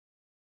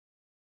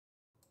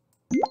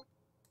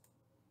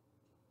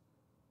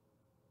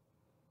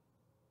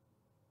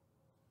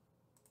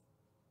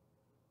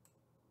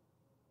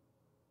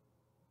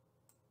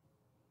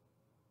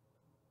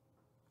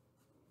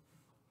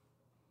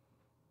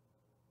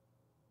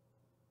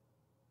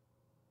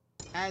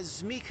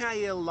As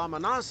Mikhail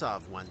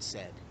Lomonosov once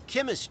said,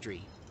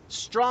 chemistry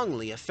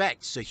strongly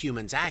affects a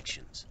human's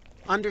actions.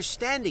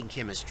 Understanding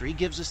chemistry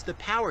gives us the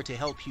power to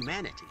help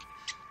humanity,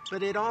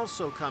 but it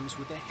also comes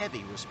with a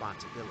heavy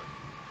responsibility.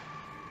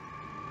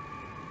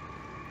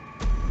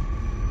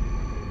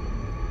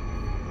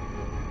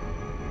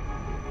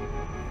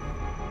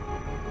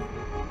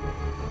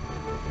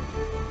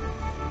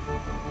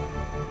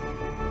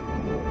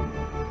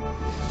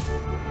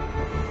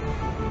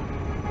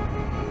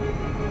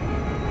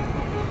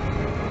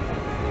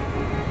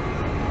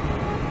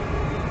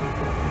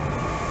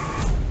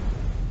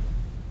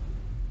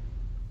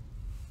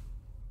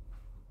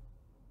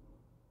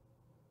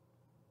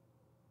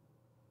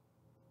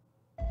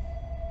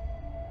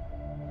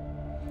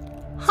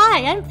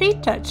 Hi, I'm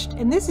Fate Touched,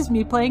 and this is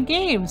me playing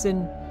games,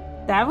 and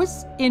that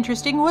was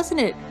interesting, wasn't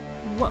it?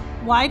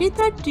 Why did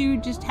that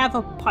dude just have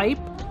a pipe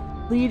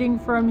leading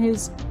from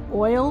his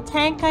oil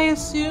tank, I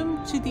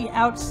assume, to the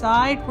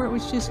outside where it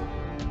was just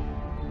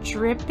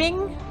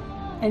dripping?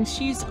 And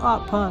she's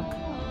a punk.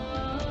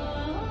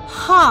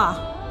 Huh.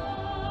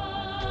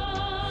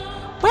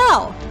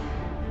 Well,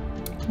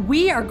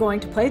 we are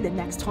going to play the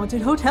next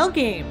Haunted Hotel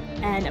game,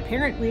 and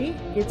apparently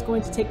it's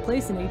going to take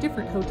place in a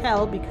different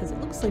hotel because it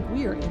looks like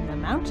we are in the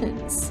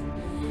mountains.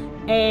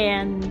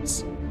 And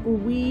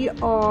we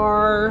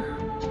are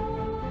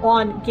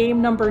on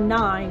game number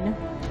 9.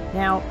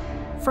 Now,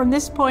 from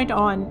this point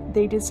on,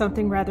 they did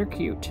something rather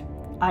cute.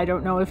 I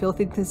don't know if you'll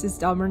think this is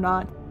dumb or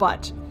not,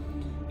 but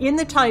in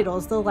the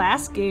titles, the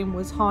last game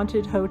was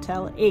Haunted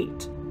Hotel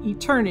 8,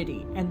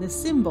 Eternity, and the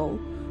symbol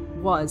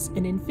was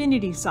an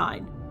infinity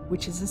sign,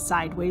 which is a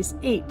sideways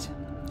 8.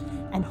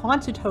 And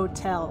Haunted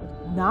Hotel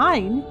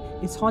 9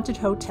 is Haunted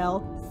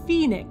Hotel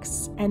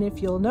Phoenix. And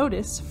if you'll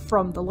notice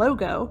from the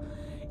logo,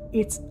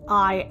 it's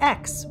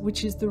IX,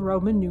 which is the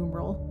Roman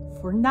numeral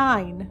for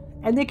 9.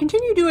 And they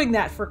continue doing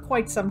that for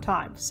quite some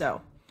time.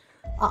 So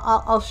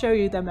I'll show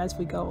you them as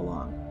we go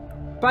along.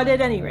 But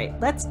at any rate,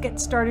 let's get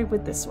started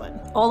with this one.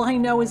 All I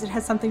know is it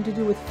has something to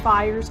do with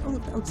fires. Oh,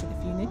 look, that looks like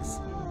a phoenix.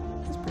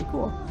 That's pretty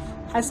cool.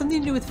 Has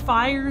something to do with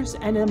fires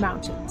and the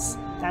mountains.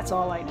 That's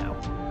all I know.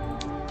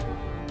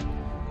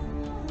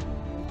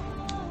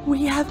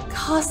 We have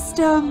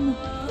custom!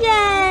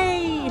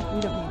 Yay! We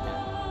don't need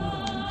that. We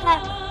don't need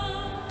that.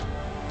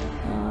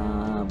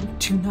 We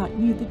do not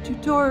need the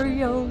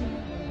tutorial.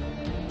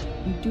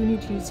 We do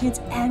need to use hints,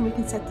 and we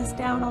can set this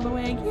down all the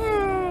way.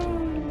 Yay!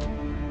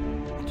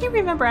 I can't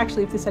remember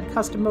actually if this had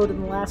custom mode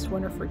in the last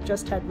one or if it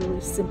just had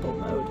really simple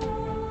mode.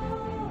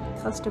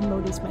 Custom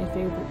mode is my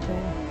favorite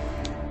thing.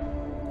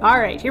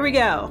 Alright, here we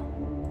go.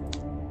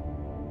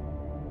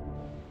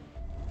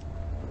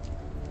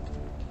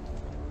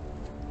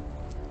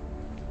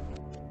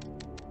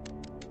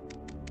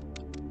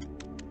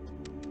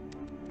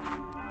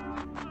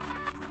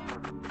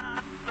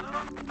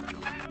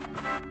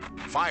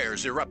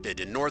 Fires erupted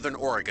in northern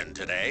Oregon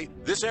today.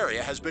 This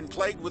area has been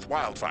plagued with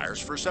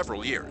wildfires for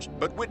several years,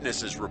 but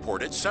witnesses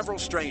reported several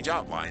strange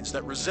outlines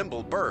that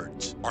resemble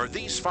birds. Are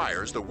these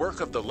fires the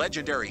work of the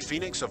legendary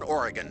Phoenix of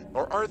Oregon,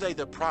 or are they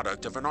the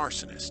product of an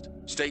arsonist?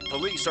 State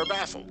police are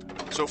baffled,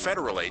 so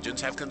federal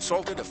agents have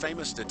consulted a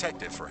famous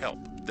detective for help.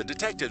 The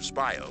detective's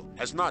bio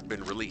has not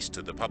been released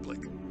to the public.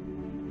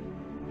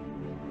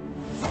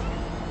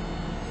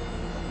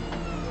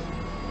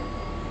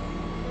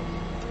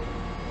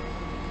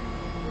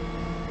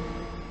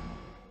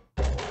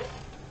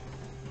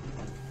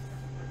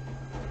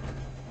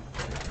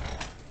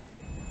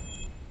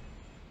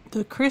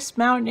 The crisp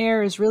mountain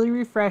air is really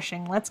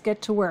refreshing. Let's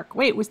get to work.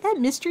 Wait, was that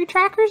mystery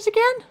trackers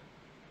again?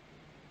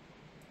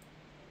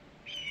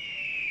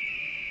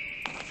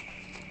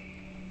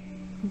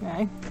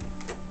 Okay.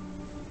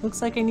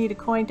 Looks like I need a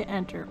coin to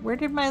enter. Where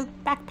did my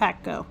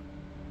backpack go?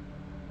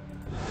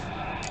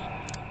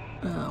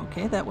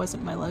 Okay, that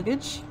wasn't my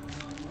luggage.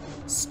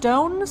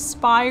 Stone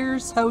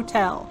Spires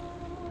Hotel.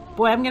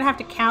 Boy, I'm gonna have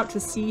to count to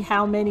see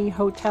how many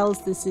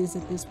hotels this is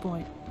at this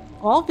point.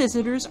 All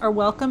visitors are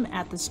welcome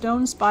at the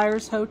Stone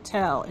Spires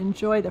Hotel.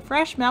 Enjoy the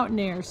fresh mountain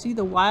air. See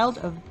the wild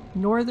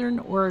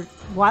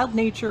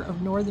nature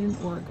of northern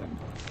Oregon.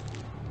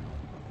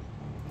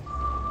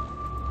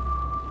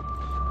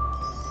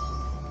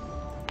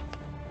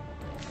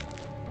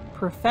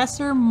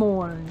 Professor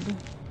mourned.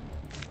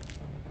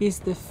 Is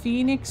the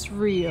phoenix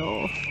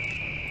real?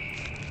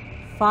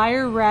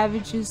 Fire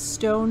ravages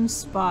Stone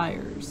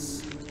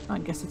Spires. I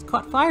guess it's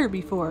caught fire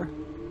before.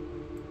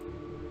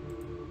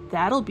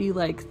 That'll be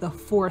like the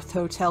 4th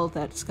hotel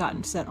that's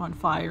gotten set on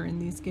fire in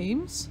these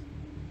games.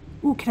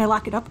 Ooh, can I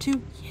lock it up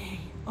too? Yay.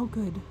 Oh,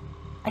 good.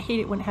 I hate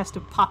it when it has to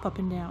pop up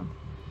and down.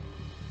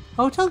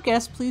 Hotel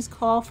guests, please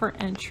call for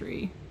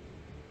entry.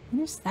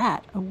 What is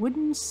that? A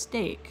wooden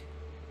stake.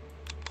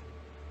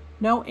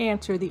 No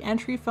answer. The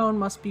entry phone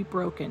must be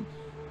broken.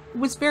 It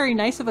was very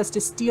nice of us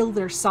to steal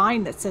their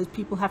sign that says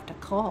people have to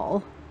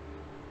call.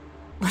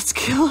 Let's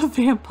kill a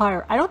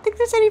vampire. I don't think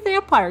there's any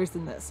vampires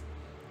in this.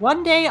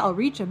 One day I'll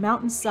reach a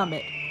mountain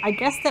summit. I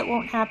guess that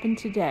won't happen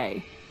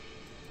today.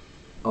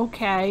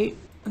 Okay,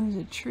 there's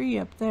a tree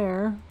up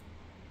there.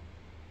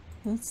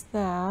 That's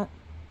that.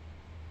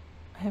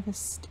 I have a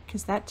stick.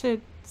 Is that to,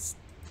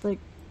 like,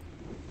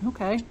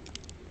 okay.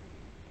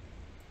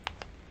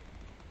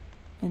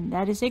 And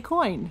that is a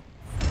coin.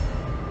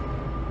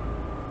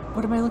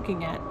 What am I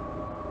looking at?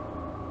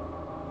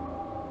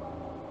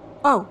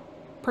 Oh,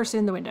 person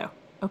in the window.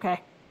 Okay.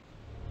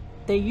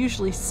 They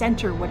usually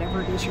center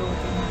whatever it is you're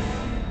looking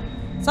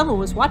at. Someone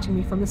was watching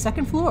me from the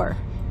second floor.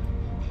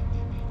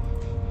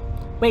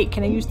 Wait,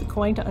 can I use the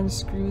coin to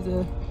unscrew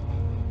the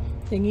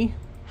thingy?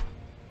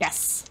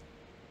 Yes.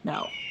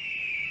 No.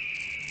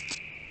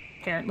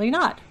 Apparently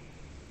not.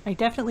 I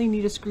definitely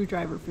need a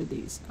screwdriver for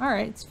these.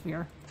 Alright, it's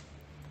fair.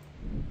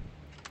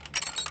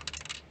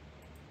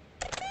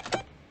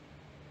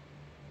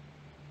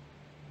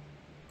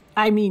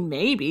 I mean,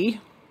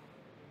 maybe.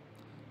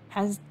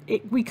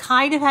 We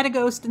kind of had a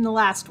ghost in the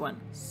last one.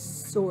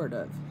 Sort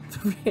of.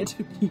 The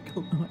random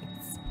eagle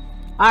noise.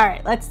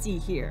 Alright, let's see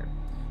here.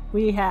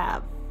 We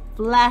have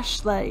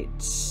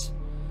flashlight,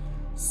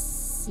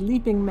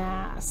 sleeping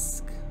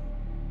mask,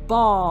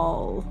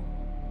 ball,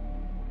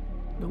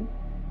 nope,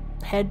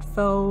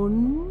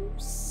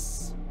 headphones,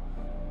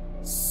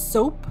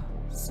 soap,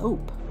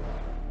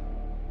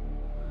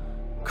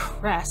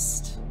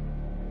 crest.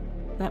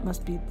 That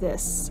must be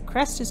this.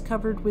 Crest is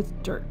covered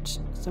with dirt,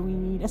 so we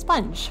need a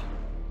sponge.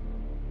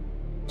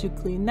 To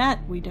clean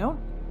that, we don't.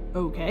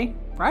 Okay.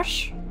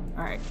 Brush?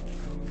 Alright.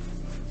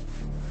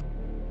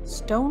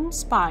 Stone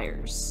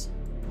spires.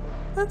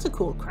 That's a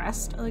cool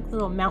crest. I like the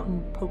little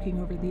mountain poking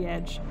over the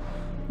edge.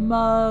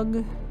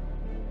 Mug.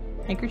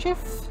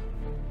 Handkerchief.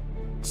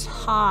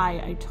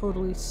 Tie. I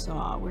totally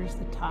saw. Where's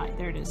the tie?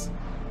 There it is.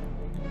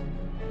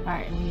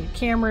 Alright, we need a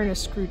camera and a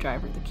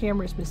screwdriver. The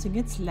camera is missing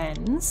its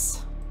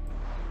lens.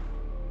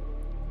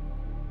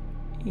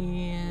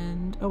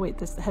 And... oh wait,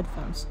 that's the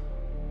headphones.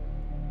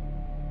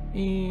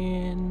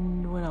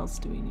 And what else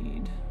do we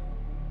need?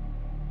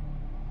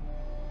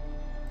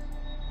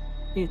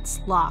 It's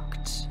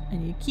locked. I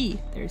need a key.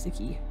 There's a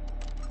key.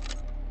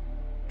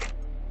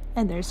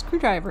 And there's a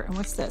screwdriver. And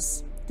what's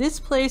this? This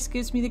place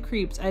gives me the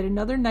creeps. I had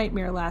another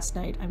nightmare last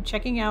night. I'm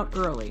checking out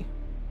early.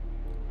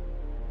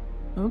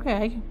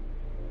 Okay.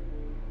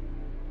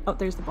 Oh,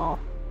 there's the ball.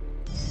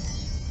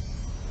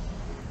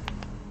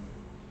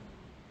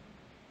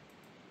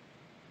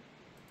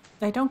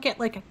 I don't get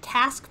like a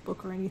task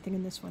book or anything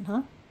in this one,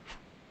 huh?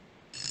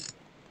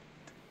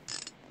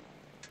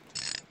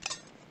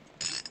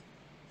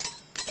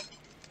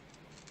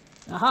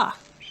 Aha.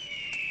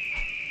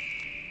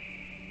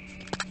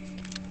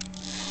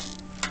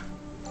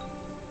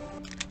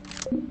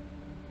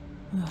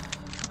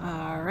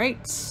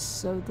 Alright,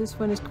 so this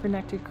one is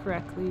connected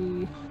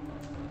correctly.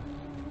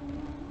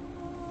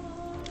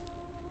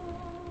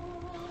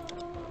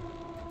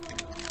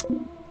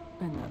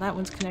 And now that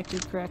one's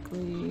connected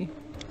correctly.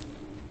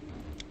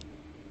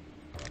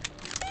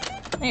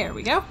 There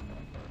we go.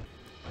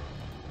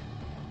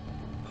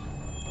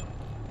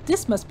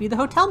 This must be the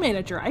hotel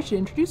manager. I should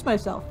introduce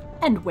myself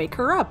and wake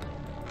her up.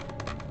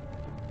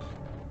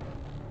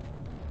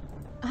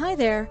 Hi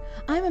there.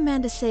 I'm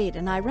Amanda Sade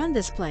and I run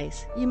this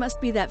place. You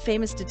must be that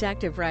famous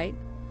detective, right?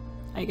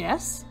 I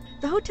guess.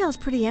 The hotel's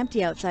pretty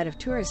empty outside of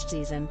tourist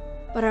season,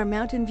 but our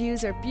mountain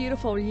views are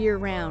beautiful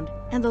year-round,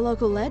 and the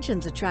local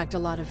legends attract a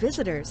lot of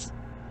visitors.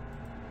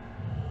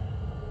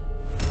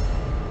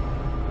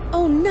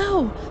 Oh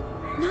no!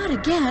 Not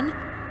again!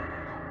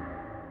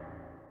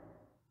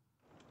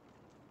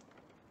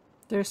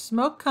 There's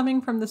smoke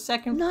coming from the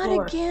second floor.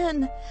 Not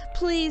again!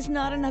 Please,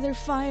 not another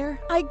fire.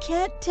 I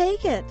can't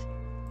take it.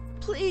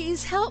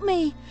 Please, help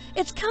me.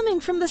 It's coming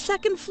from the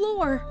second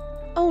floor.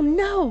 Oh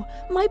no!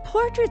 My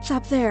portrait's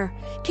up there.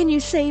 Can you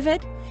save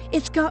it?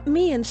 It's got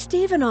me and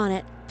Stephen on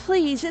it.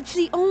 Please, it's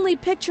the only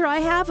picture I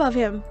have of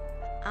him.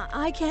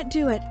 I can't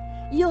do it.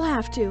 You'll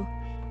have to.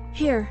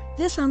 Here,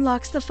 this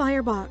unlocks the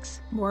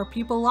firebox. More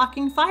people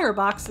locking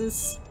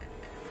fireboxes.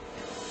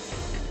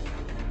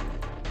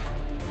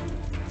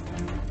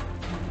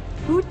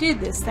 Who did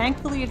this?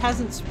 Thankfully it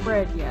hasn't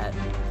spread yet.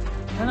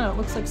 I don't know, it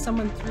looks like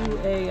someone threw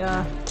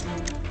a,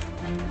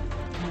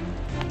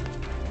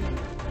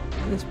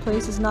 This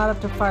place is not up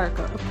to fire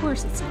code. Of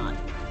course it's not.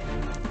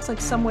 Looks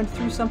like someone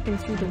threw something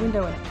through the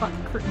window and caught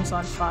the curtains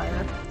on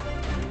fire.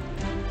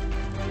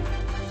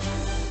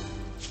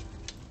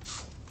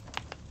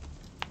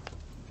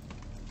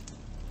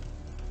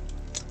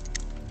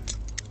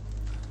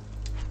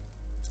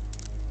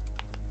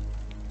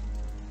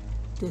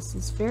 This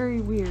is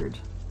very weird.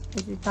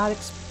 I did not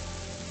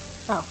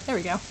oh, there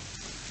we go.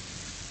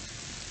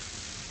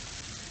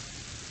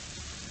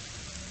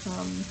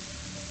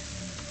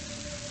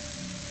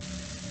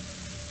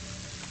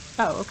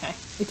 Oh, okay.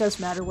 It does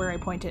matter where I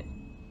point it.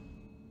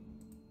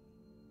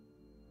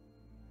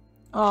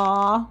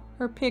 Aw,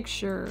 her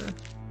picture.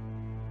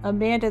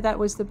 Amanda, that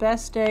was the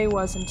best day,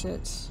 wasn't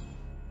it?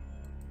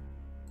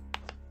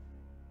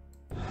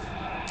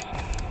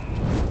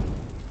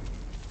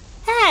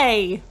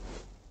 Hey!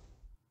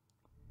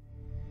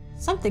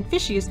 Something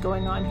fishy is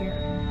going on here.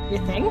 You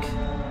think?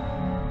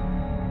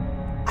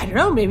 I don't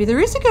know, maybe there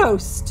is a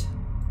ghost.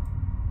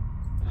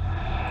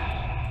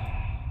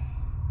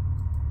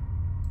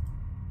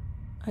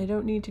 I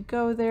don't need to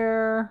go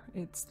there.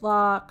 It's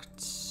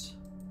locked.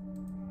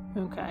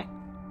 Okay.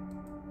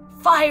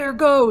 Fire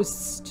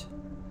ghost!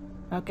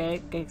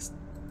 Okay,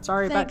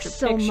 sorry about your Thanks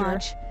picture. so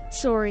much.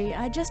 Sorry,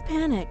 I just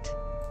panicked.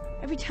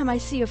 Every time I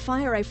see a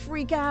fire, I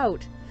freak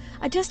out.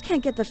 I just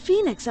can't get the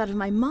phoenix out of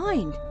my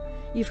mind.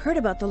 You've heard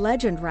about the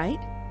legend, right?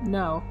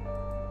 No.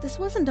 This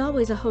wasn't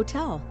always a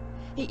hotel.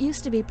 It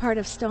used to be part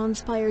of Stone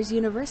Spires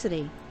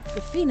University.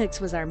 The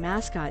phoenix was our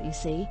mascot, you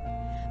see.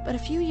 But a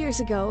few years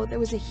ago, there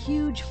was a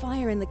huge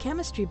fire in the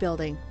chemistry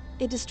building.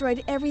 It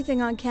destroyed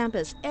everything on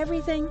campus,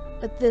 everything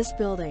but this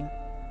building.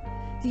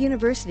 The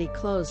university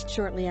closed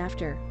shortly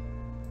after.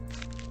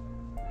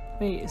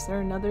 Wait, is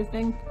there another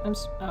thing?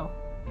 Oh.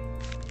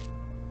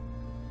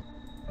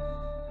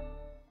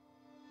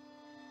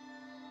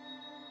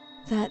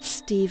 That's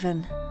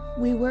Stephen.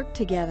 We worked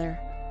together.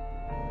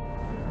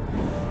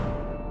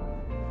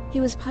 He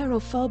was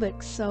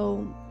pyrophobic,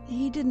 so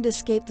he didn't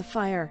escape the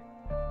fire.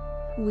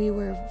 We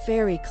were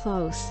very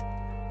close.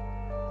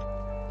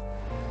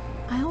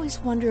 I always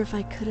wonder if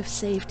I could have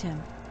saved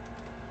him.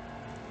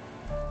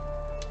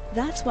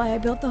 That's why I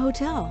built the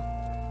hotel.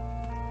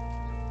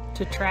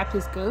 To trap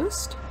his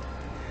ghost?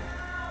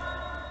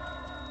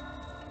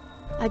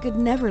 I could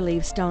never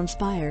leave Stone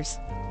Spires.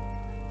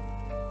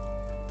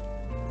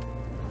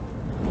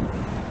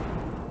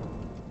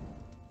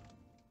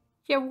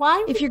 Yeah,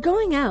 why? If you're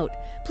going out,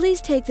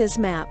 please take this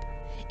map.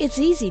 It's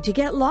easy to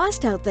get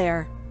lost out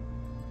there.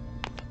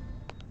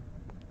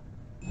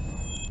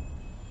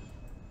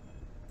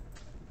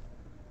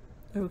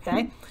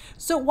 Okay.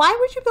 So why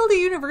would you build a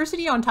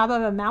university on top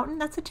of a mountain?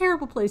 That's a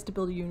terrible place to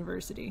build a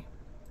university.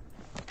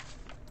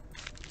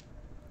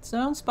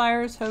 Stone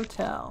Spires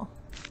Hotel.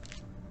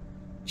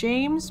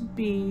 James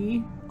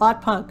B.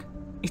 Lot Punk.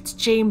 It's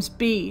James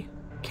B.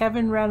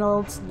 Kevin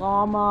Reynolds,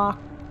 Lawmock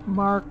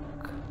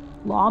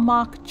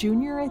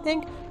Jr., I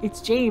think?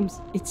 It's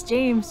James. It's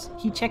James.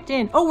 He checked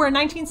in. Oh, we're in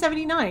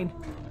 1979.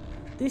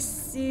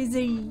 This is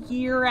a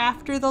year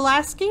after the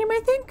last game, I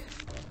think?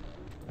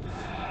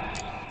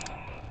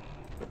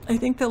 I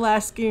think the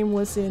last game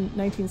was in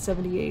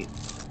 1978.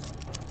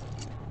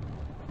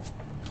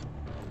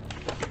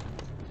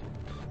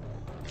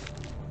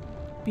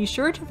 Be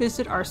sure to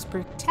visit our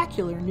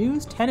spectacular new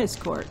tennis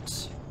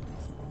court.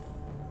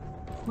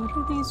 What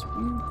are these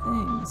weird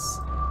things?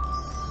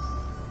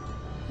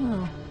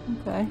 Oh,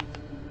 okay.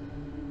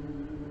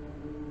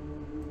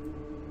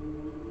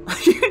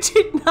 You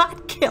did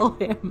not kill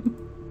him.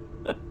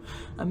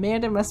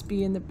 Amanda must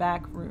be in the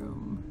back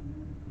room.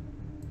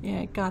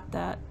 Yeah, I got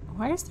that.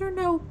 Why is there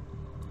no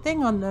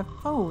thing on the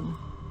phone?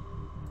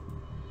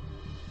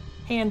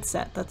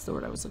 Handset, that's the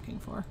word I was looking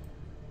for.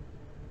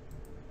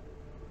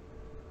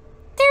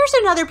 There's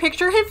another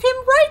picture of him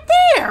right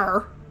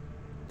there!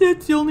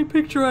 That's the only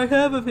picture I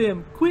have of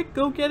him. Quick,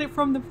 go get it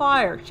from the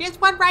fire. There's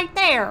one right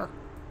there.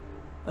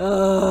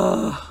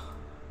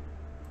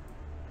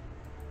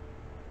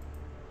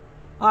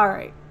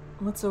 Alright,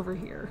 what's over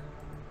here?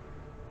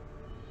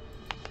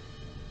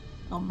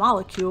 A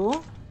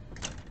molecule.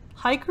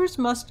 Hikers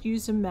must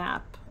use a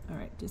map.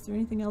 Alright, is there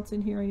anything else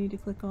in here I need to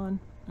click on?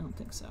 I don't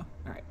think so.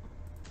 Alright.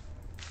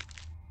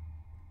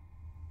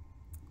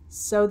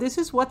 So this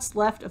is what's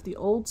left of the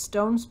old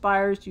Stone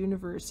Spires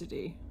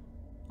University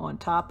on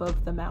top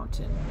of the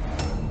mountain.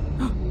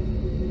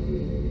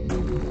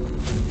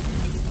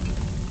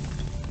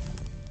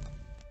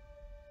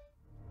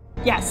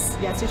 Yes,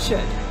 yes it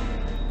should.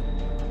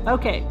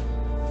 Okay.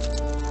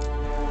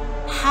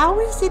 How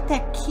is it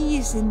that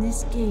keys in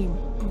this game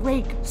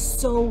break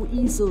so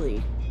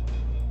easily?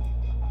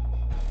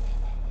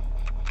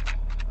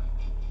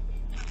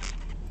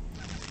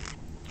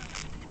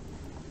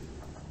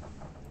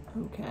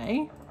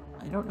 Okay.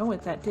 I don't know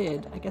what that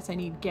did. I guess I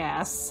need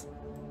gas.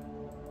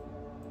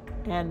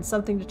 And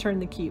something to turn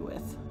the key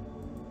with.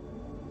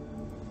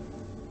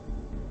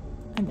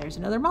 And there's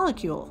another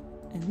molecule.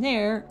 And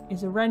there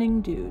is a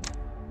running dude.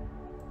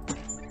 I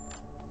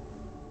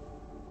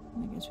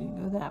guess we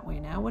can go that way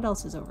now. What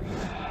else is over here?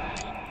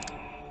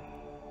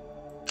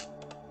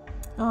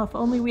 Oh, if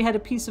only we had a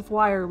piece of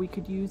wire we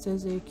could use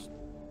as a...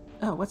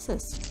 Oh, what's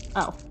this?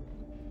 Oh.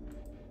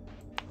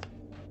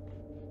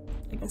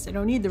 I guess I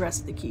don't need the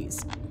rest of the keys.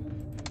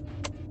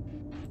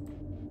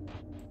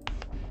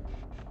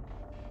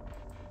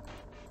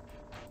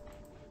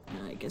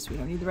 I guess we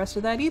don't need the rest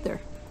of that either.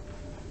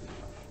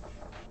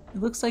 It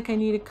looks like I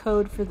need a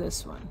code for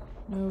this one.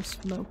 No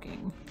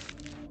smoking.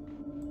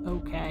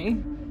 Okay.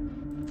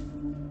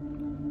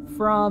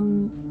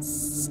 From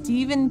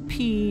Stephen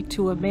P.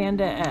 to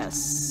Amanda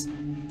S.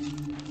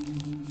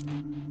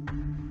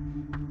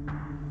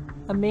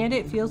 Amanda,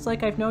 it feels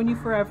like I've known you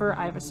forever.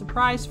 I have a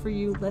surprise for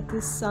you. Let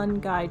the sun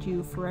guide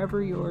you.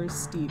 Forever yours,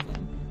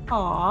 Stephen.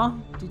 Aw,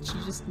 did she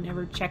just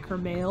never check her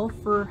mail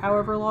for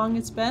however long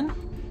it's been?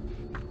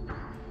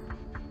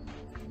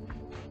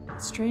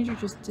 Stranger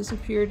just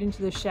disappeared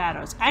into the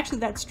shadows. Actually,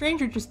 that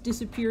stranger just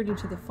disappeared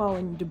into the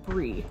falling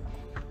debris.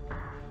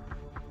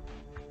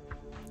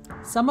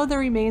 Some of the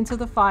remains of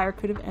the fire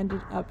could have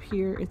ended up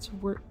here. It's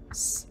worth...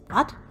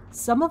 What?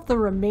 Some of the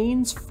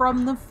remains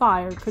from the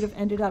fire could have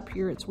ended up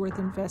here. It's worth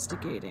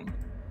investigating.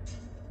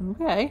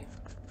 Okay.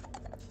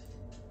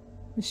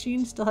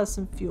 Machine still has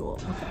some fuel.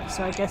 Okay,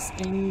 so I guess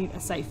I need a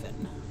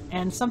siphon.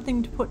 And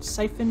something to put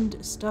siphoned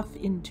stuff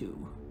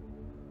into.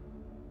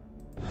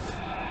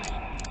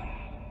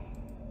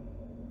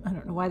 I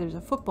don't know why there's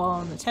a football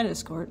on the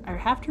tennis court. I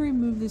have to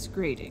remove this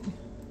grating.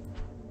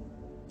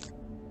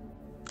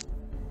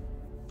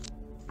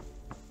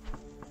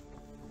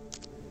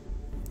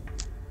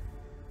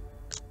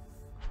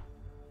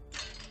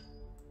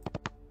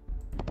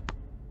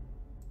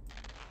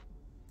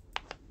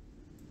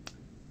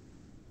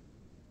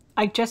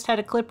 I just had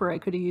a clipper I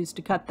could have used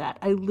to cut that.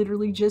 I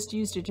literally just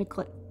used it to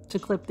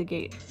clip the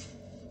gate.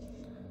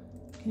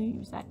 Can I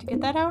use that to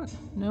get that out?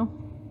 No?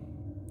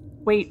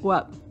 Wait,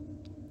 what?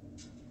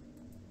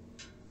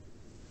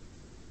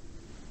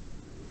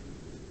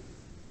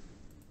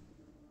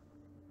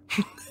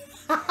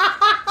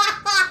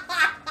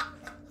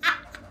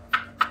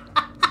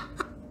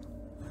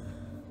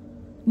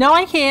 No,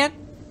 I can't.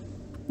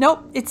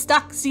 Nope, it's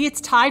stuck. See,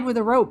 it's tied with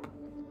a rope.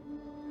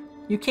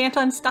 You can't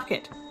unstuck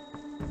it.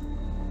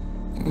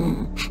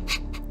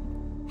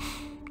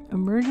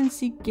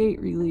 Emergency gate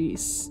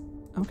release.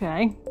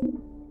 Okay.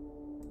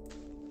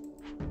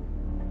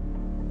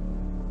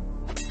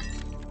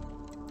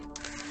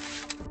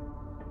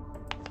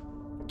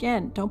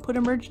 Again, don't put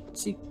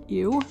emergency...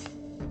 You?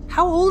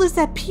 How old is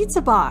that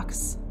pizza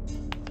box?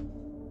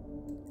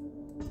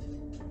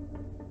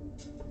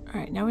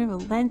 Alright, now we have a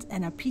lens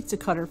and a pizza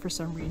cutter for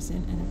some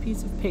reason, and a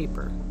piece of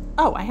paper.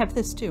 Oh, I have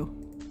this too.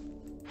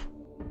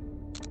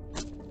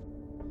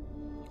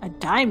 A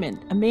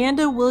diamond.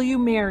 Amanda, will you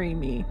marry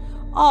me?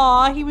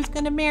 Aw, he was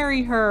gonna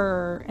marry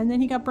her. And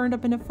then he got burned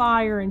up in a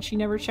fire and she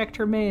never checked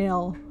her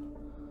mail.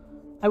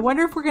 I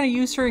wonder if we're gonna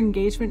use her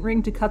engagement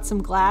ring to cut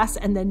some glass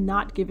and then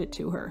not give it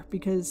to her,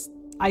 because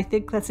I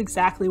think that's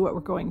exactly what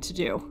we're going to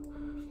do.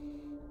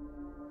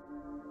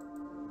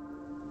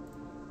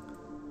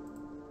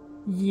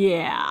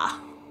 Yeah.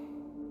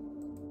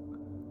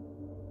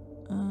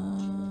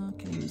 Can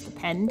I use the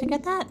pen to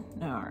get that?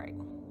 Alright.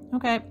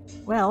 Okay,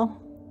 well,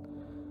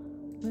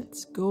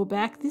 let's go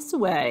back this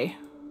way.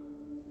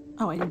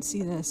 Oh, I didn't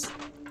see this.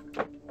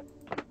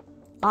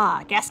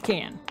 Ah, gas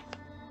can.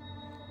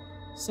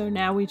 So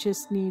now we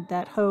just need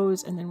that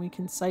hose, and then we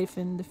can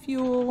siphon the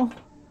fuel.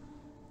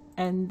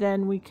 And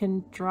then we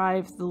can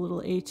drive the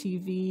little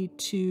ATV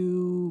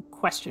to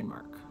question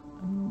mark.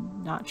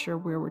 I'm not sure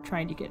where we're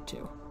trying to get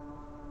to.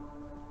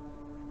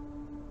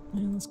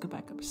 And let's go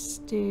back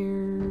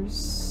upstairs.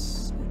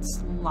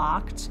 It's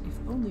locked. If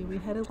only we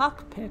had a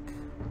lockpick.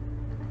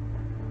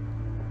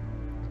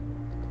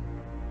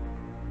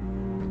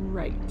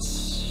 Right.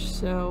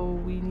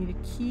 So we need a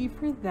key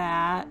for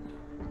that.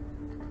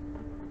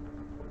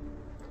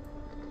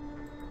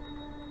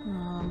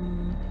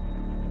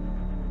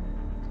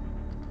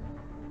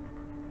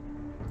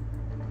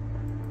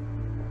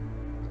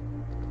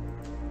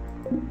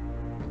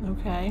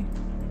 Okay.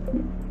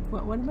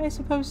 What am I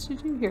supposed to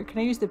do here? Can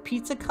I use the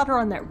pizza cutter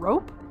on that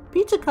rope?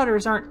 Pizza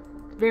cutters aren't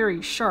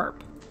very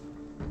sharp.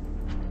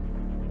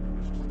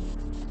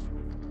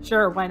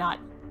 Sure, why not?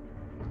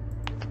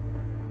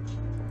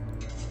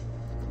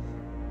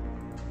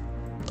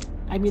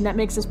 I mean, that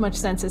makes as much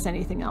sense as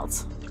anything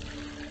else.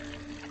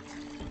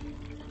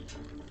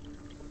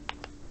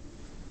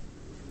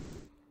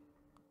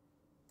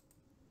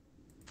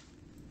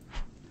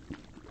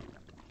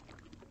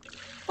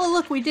 Oh,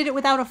 look, we did it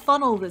without a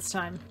funnel this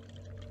time.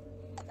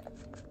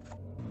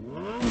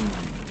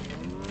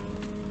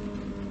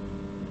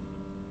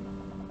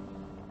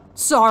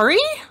 Sorry?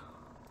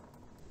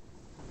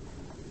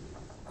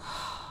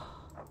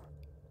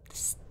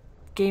 This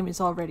game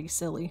is already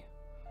silly.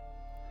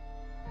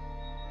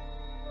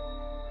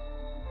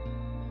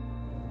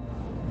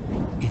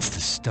 It's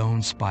the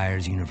Stone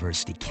Spires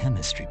University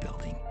Chemistry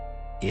Building.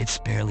 It's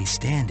barely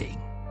standing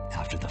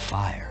after the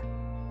fire.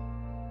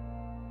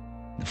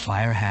 The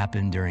fire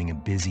happened during a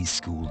busy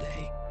school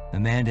day.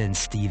 Amanda and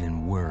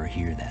Stephen were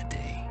here that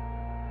day.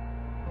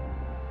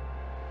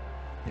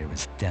 There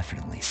was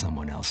definitely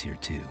someone else here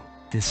too.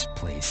 This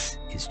place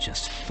is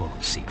just full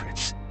of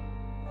secrets.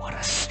 What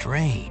a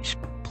strange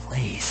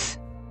place.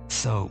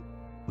 So,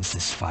 was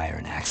this fire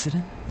an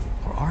accident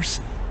or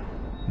arson?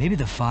 Maybe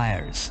the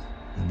fires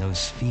and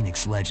those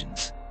Phoenix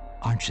legends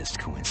aren't just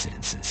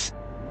coincidences.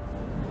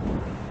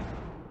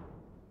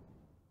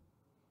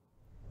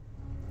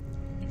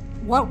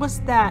 What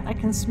was that? I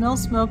can smell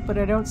smoke, but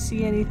I don't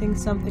see anything.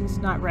 Something's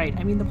not right.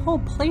 I mean, the whole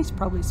place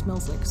probably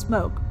smells like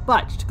smoke.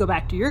 But, to go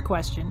back to your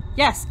question,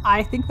 yes,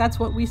 I think that's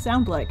what we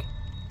sound like.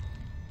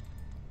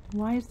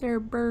 Why is there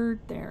a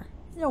bird there?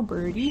 No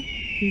birdie.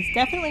 He's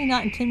definitely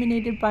not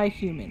intimidated by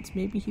humans.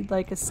 Maybe he'd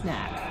like a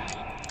snack.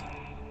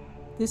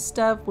 This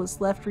stuff was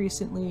left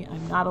recently.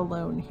 I'm not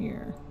alone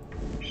here.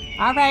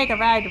 Alright,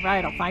 alright,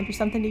 alright. I'll find you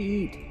something to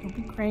eat. Don't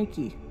be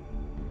cranky.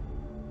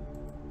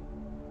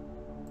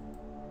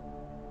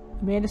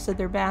 Amanda said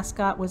their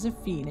mascot was a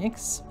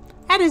phoenix.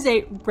 That is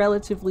a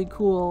relatively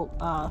cool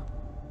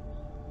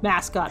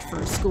mascot for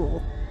a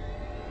school.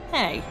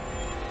 Hey.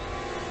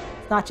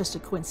 It's not just a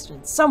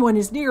coincidence. Someone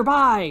is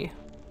nearby!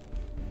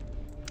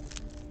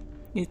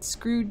 It's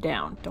screwed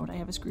down. Don't I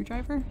have a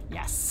screwdriver?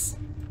 Yes.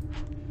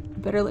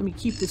 Better let me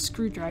keep the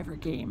screwdriver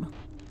game.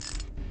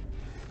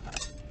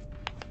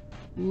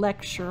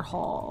 Lecture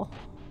hall.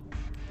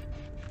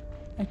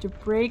 I had to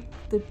break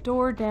the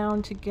door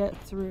down to get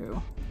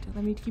through. Did it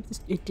let me keep this?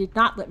 It did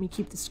not let me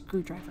keep the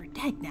screwdriver.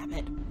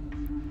 Dagnabbit.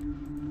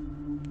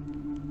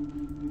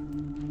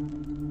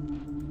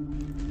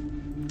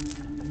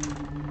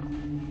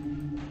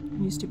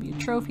 Used to be a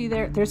trophy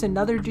there. There's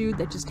another dude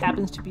that just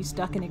happens to be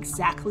stuck in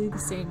exactly the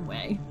same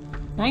way.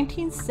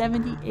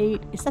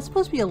 1978. Is that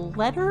supposed to be a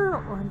letter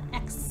or an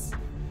X?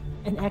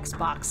 An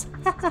Xbox.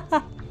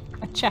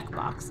 A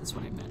checkbox is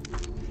what I meant.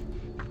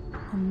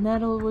 The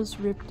metal was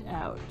ripped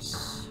out.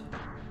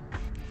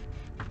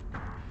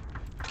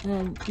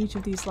 And each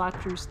of these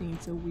lockers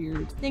needs a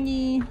weird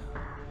thingy.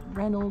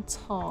 Reynolds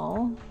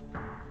Hall.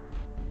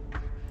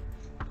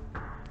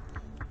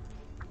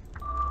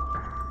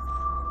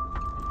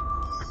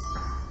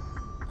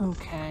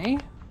 Okay.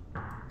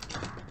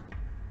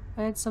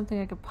 I had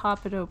something I could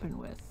pop it open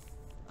with.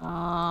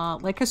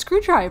 Like a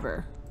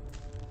screwdriver.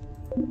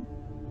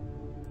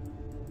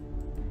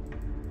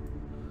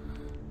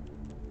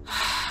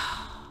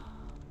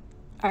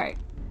 Alright.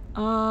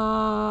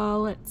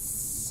 Let's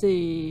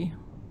see.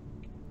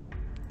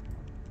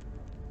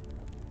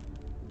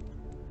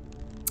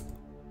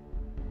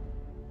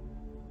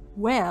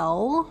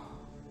 Well,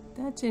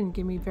 that didn't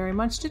give me very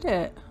much, did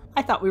it?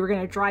 I thought we were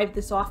going to drive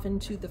this off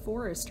into the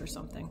forest or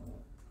something.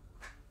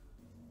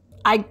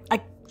 I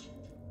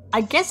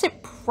guess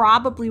it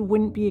probably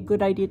wouldn't be a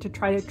good idea to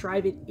try to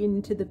drive it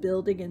into the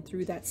building and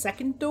through that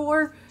second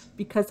door,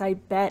 because I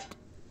bet,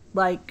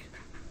 like,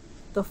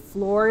 the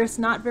floor is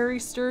not very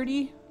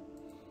sturdy.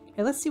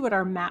 Okay, let's see what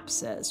our map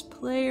says.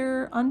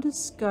 Player,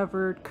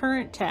 undiscovered,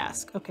 current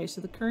task. Okay, so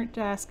the current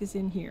task is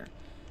in here.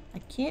 I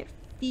can't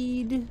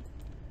feed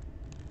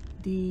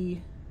the...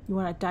 You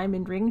want a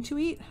diamond ring to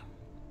eat?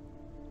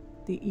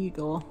 The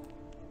eagle.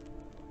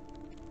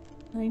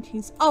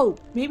 19... Oh,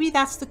 maybe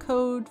that's the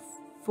code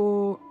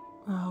for...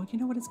 Oh, you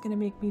know what it's gonna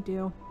make me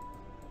do?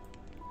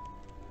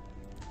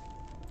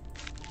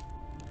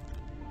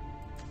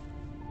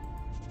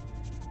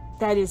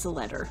 That is a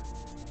letter.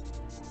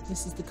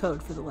 This is the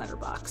code for the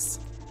letterbox.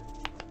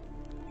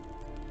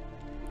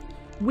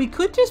 We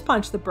could just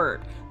punch the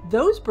bird.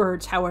 Those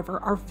birds, however,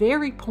 are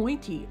very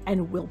pointy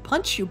and will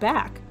punch you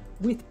back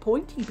with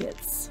pointy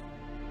bits.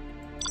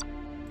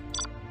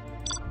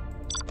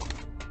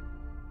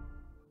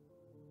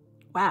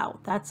 Wow,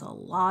 that's a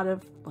lot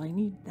of... Well, I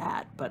need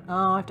that, but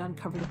oh, I have to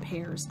uncover the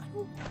pears. I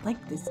don't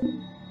like this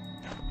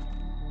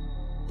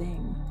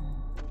thing.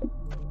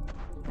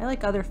 I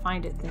like other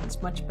find it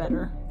things much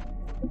better.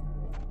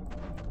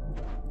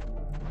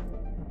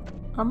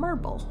 A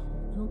marble.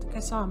 I don't think I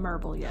saw a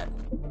marble yet.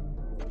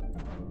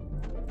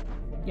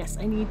 Yes,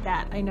 I need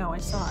that. I know, I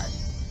saw it.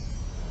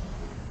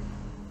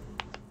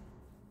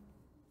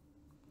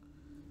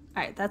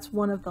 Alright, that's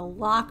one of the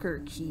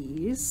locker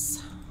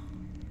keys.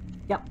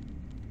 Yep.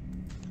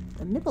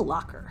 The middle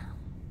locker.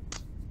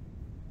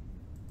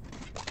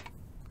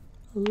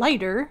 A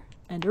lighter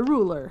and a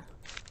ruler.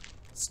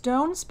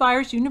 Stone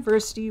Spires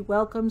University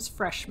welcomes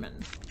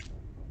freshmen.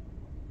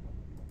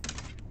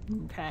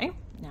 Okay,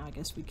 now I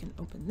guess we can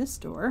open this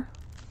door.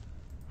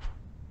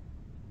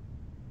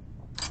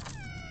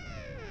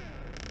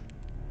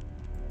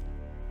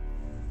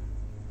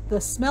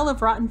 The smell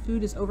of rotten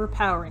food is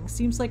overpowering.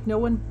 Seems like no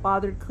one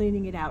bothered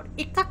cleaning it out.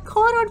 It got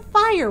caught on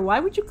fire! Why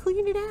would you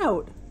clean it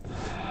out?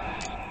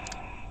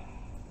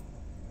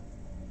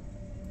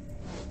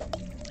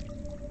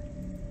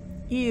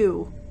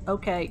 Ew.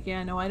 Okay,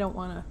 yeah, no, I don't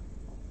want to...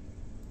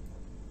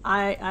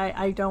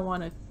 I don't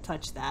want to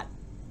touch that.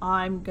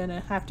 I'm gonna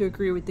have to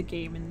agree with the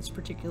game in this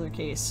particular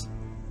case.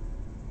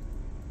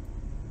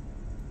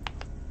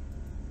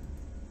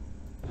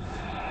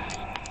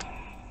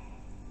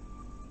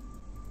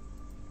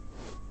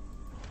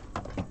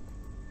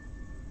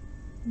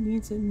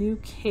 Needs a new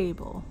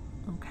cable.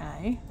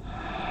 Okay.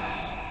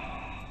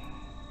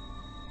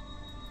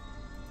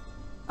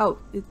 Oh,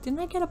 didn't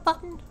I get a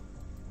button?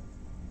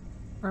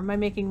 Or am I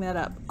making that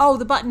up? Oh,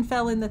 the button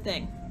fell in the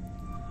thing.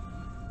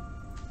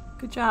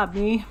 Good job,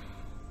 me.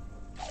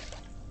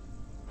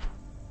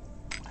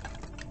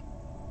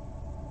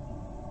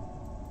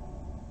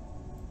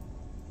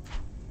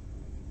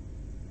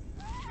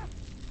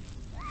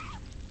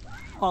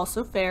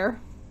 Also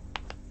fair.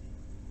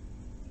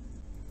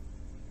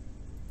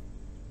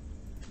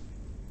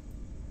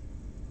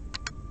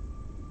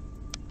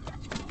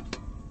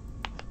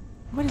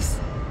 What is...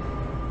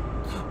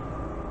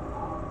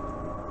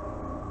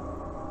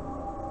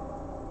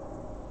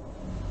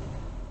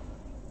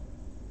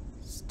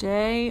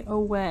 Stay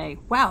away.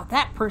 Wow,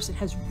 that person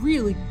has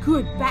really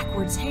good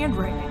backwards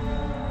handwriting.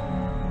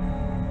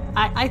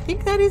 I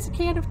think that is a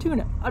can of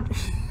tuna.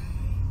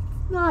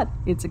 Not,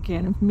 it's a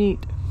can of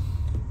meat.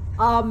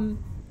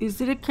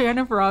 Is it a can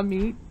of raw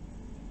meat?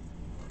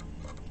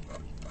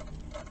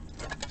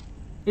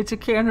 It's a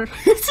can with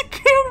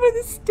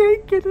a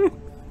steak in it.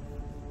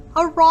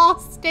 A raw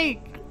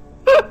steak.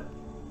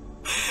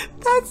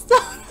 That's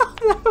not how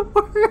that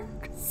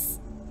works.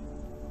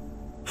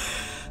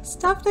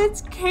 Stuff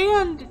that's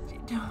canned.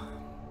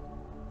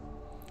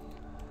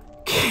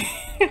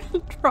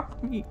 Canned raw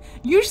meat.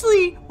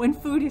 Usually when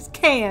food is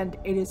canned,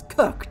 it is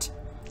cooked.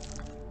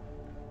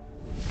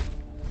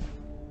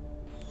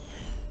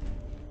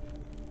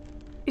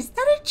 Is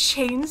that a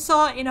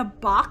chainsaw in a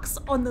box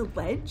on the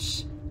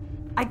ledge?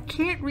 I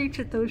can't reach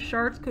it. Those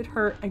shards could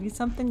hurt. I need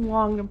something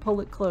long to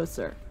pull it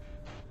closer.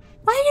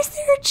 Why is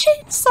there a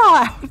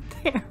chainsaw out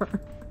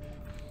there?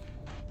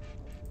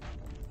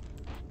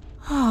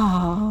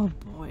 Oh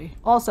boy.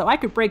 Also, I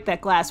could break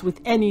that glass with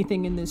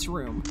anything in this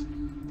room.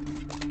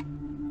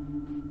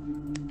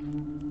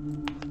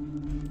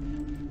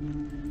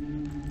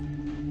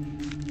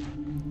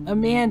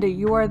 Amanda,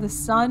 you are the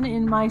sun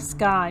in my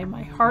sky.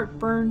 My heart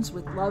burns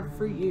with love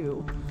for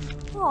you.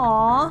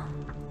 Aww,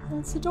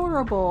 that's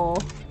adorable.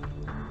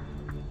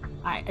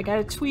 I got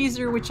a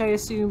tweezer, which I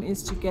assume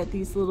is to get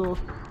these little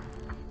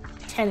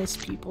tennis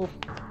people.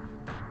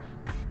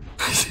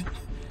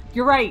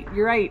 You're right,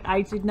 you're right.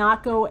 I did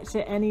not go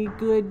to any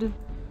good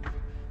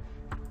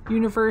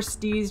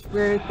universities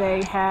where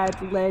they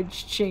had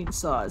ledge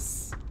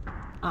chainsaws.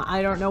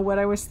 I don't know what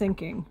I was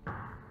thinking.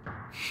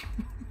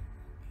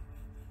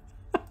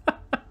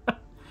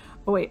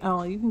 Oh wait,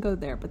 oh, you can go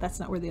there, but that's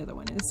not where the other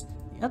one is.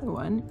 The other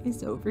one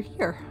is over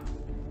here.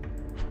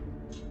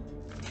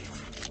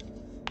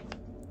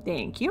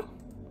 Thank you.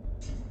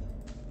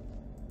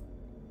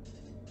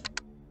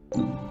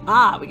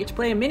 Ah, we get to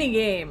play a mini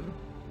game.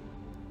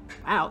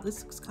 Wow,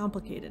 this looks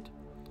complicated.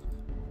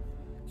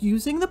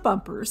 Using the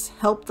bumpers,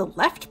 help the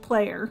left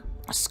player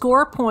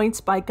score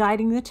points by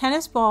guiding the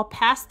tennis ball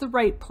past the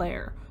right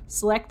player.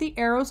 Select the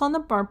arrows on the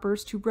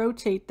bumpers to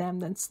rotate them,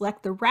 then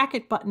select the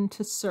racket button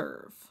to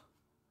serve.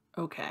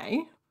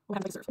 Okay. What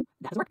happens if I serve?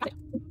 That doesn't work. Got it.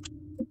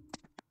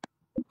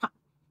 Huh.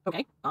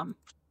 Okay. Well, then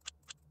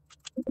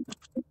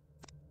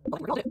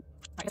we're gonna do it.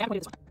 Alright, I have to do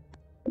this one.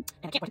 And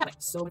I can't point it that way,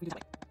 so we're gonna do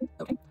it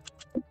that way. Okay.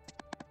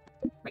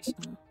 Right.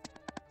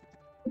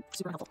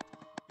 Super helpful.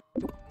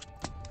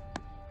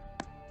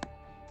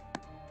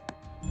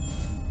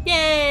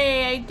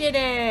 Yay! I did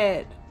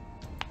it!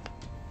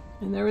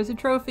 And there was a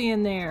trophy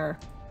in there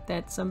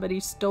that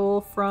somebody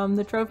stole from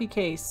the trophy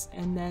case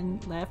and then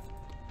left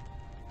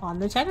on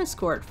the tennis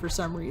court for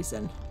some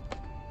reason.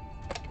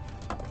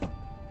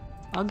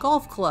 A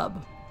golf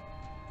club.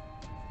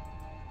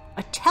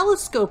 A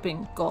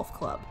telescoping golf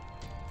club.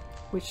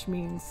 Which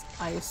means,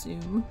 I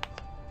assume,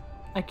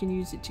 I can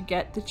use it to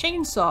get the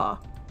chainsaw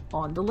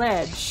on the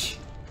ledge.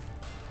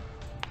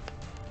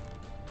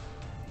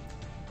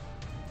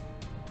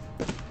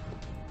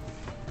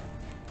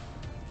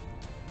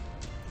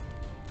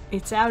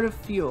 It's out of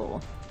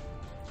fuel.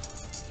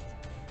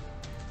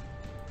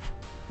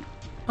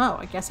 Oh,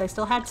 I guess I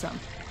still had some.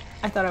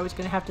 I thought I was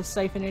going to have to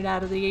siphon it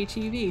out of the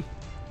ATV.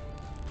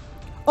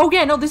 Oh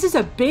yeah, no, this is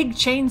a big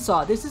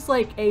chainsaw. This is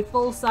like a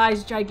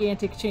full-size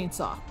gigantic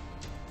chainsaw.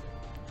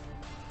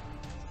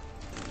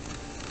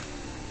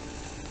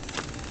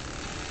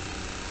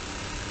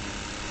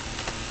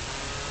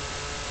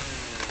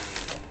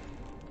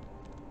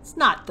 It's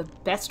not the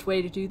best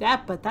way to do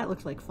that, but that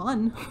looks like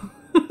fun.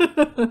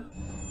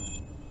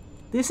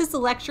 This is the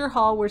lecture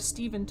hall where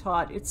Stephen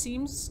taught. It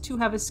seems to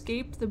have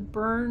escaped the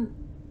burnt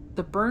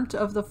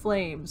of the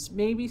flames.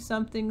 Maybe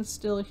something's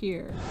still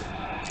here.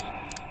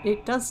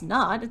 It does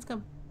not. It's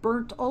got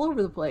burnt all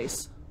over the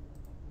place.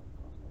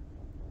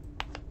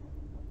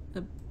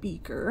 The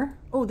beaker.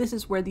 Oh, this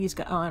is where these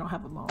guys... Oh, I don't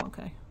have them all.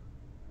 Okay.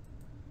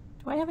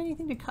 Do I have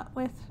anything to cut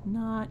with?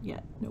 Not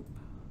yet. Nope.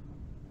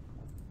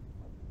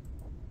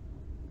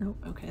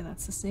 Nope. Okay,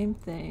 that's the same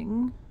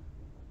thing.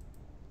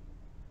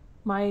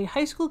 My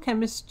high school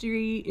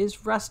chemistry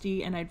is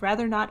rusty, and I'd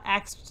rather not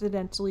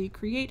accidentally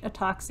create a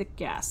toxic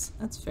gas.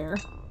 That's fair.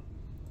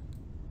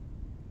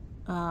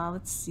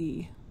 Let's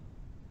see.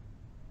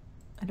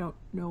 I don't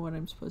know what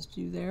I'm supposed to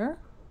do there.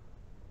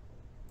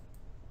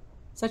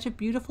 Such a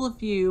beautiful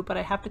view, but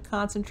I have to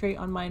concentrate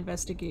on my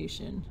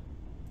investigation.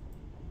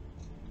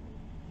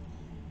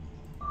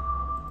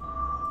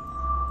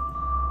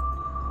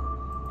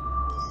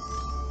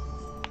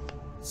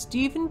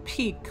 Stephen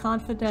Peak,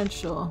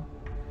 confidential.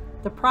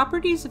 The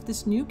properties of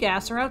this new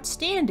gas are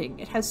outstanding.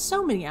 It has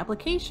so many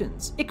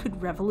applications. It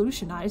could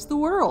revolutionize the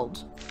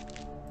world.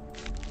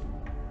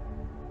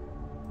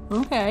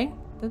 Okay,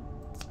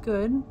 that's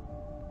good.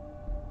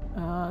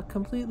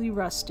 Completely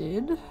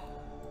rusted.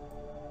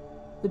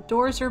 The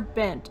doors are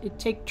bent. It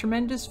takes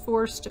tremendous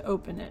force to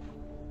open it.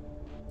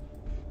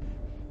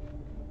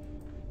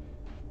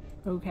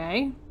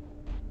 Okay.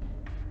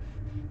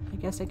 I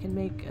guess I can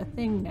make a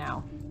thing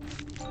now.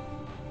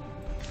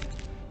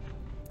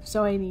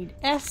 So I need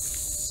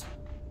S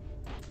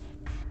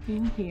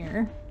in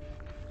here.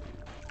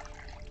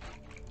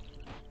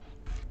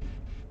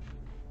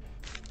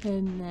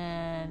 And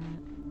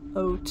then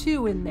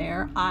O2 in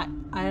there. I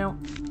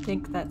don't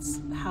think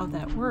that's how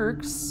that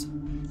works.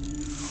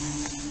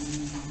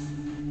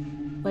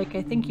 Like,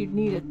 I think you'd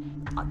need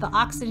the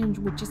oxygen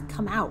would just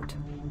come out.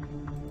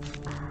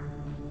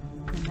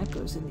 And that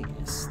goes in the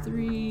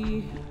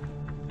S3,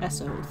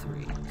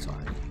 SO3,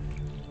 sorry.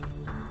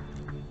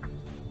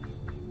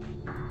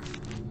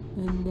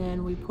 And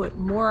then we put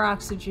more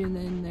oxygen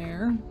in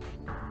there.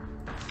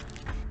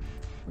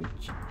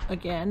 Which,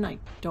 again, I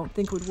don't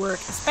think would work.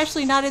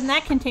 Especially not in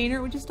that container.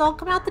 It would just all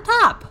come out the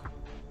top.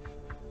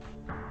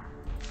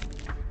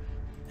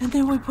 And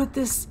then we put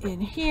this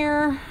in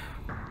here.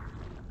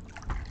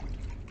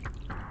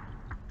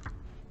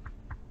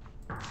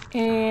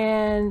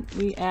 And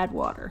we add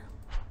water.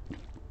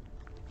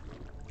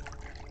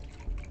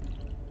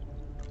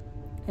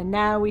 And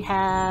now we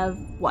have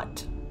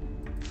what?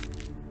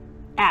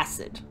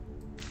 Acid.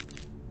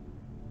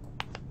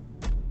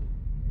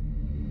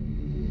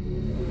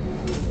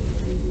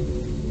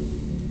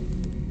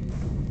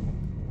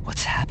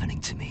 What's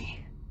happening to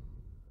me?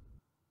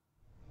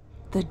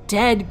 The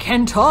dead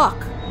can talk.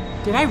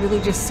 Did I really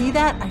just see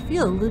that? I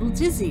feel a little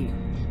dizzy.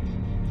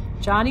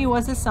 Johnny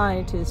was a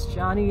scientist.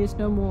 Johnny is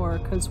no more,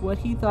 because what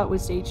he thought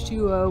was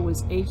H2O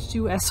was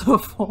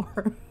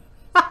H2SO4.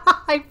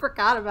 I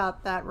forgot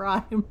about that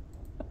rhyme.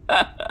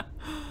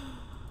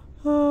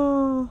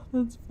 Oh,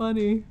 that's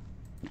funny.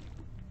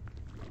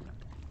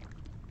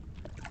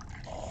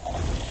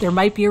 There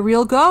might be a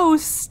real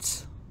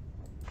ghost.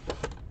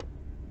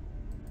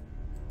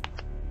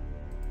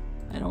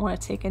 I don't want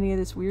to take any of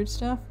this weird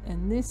stuff,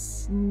 and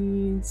this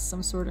needs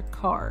some sort of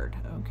card,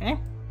 okay?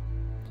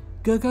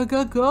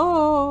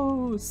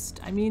 Ghost.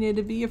 I mean,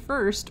 it'd be a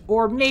first,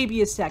 or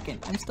maybe a second.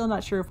 I'm still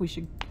not sure if we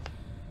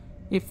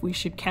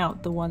should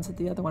count the ones at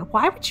the other one.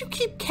 Why would you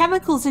keep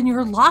chemicals in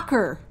your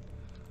locker?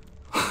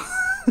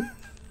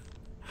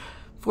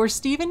 For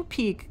Stephen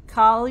Peak,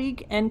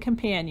 colleague and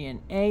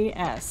companion,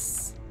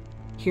 A.S.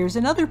 Here's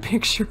another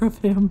picture of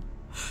him.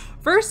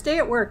 First day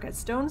at work at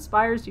Stone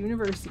Spires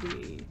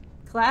University.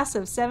 Class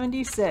of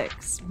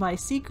 76. My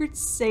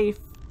secrets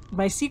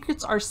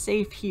are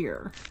safe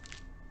here.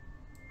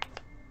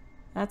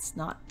 That's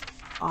not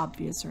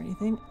obvious or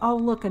anything. Oh,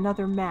 look,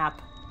 another map.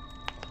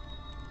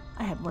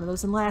 I had one of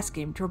those in last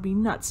game. Drove me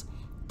nuts.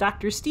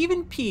 Dr.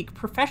 Stephen Peak,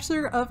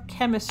 professor of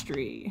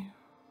chemistry.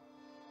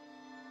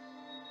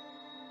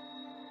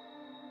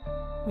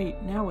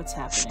 Wait, now what's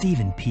happening?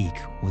 Stephen Peak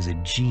was a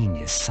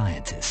genius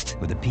scientist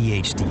with a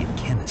PhD in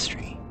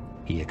chemistry.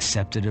 He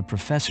accepted a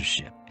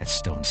professorship at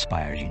Stone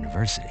Spires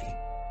University.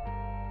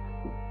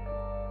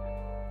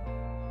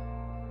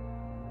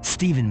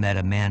 Stephen met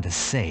Amanda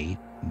Say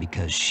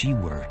because she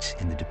worked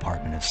in the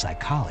Department of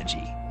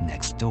Psychology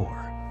next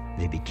door.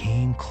 They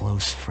became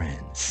close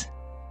friends.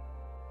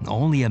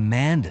 Only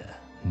Amanda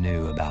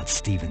knew about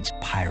Stephen's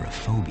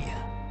pyrophobia.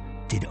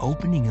 Did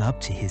opening up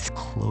to his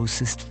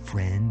closest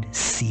friend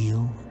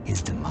seal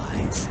his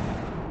demise?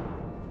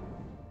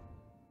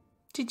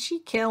 Did she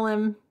kill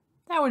him?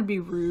 That would be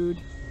rude.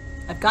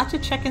 I've got to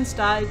check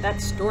inside that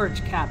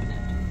storage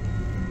cabinet.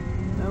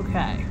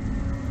 Okay.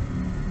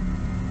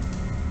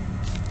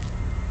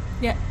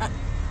 Yeah,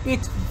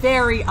 it's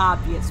very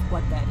obvious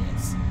what that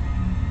is.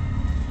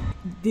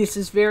 This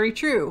is very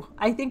true.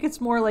 I think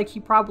it's more like he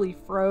probably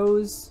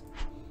froze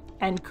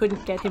and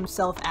couldn't get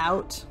himself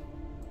out.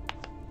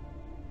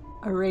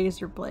 A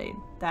razor blade.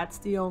 That's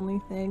the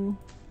only thing.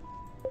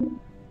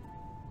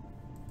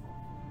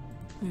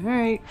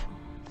 Alright.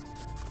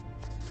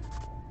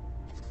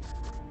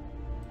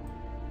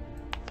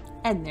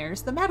 And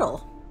there's the metal.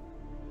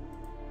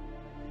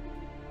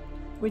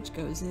 Which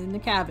goes in the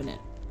cabinet.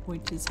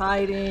 Which is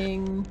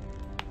hiding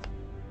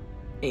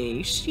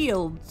a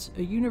shield,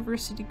 a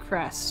university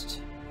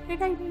crest. Why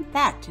did I need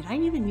that? Did I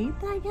even need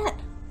that yet?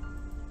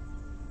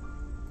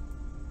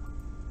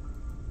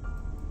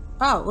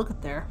 Oh, look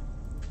at there.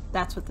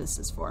 That's what this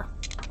is for.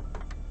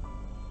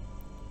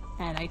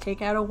 And I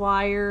take out a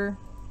wire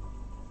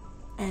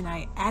and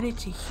I add it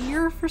to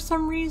here for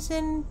some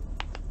reason.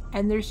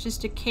 And there's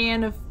just a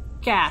can of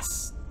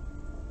gas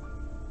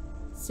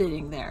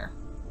sitting there.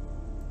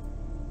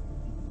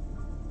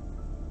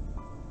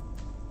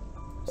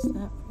 Is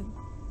that for...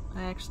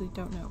 I actually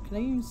don't know. Can I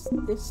use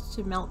this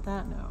to melt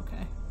that? No,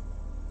 okay.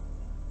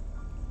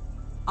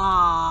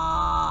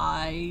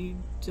 I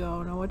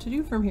don't know what to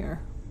do from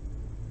here.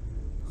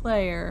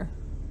 Player.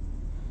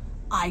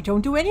 I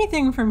don't do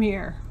anything from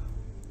here.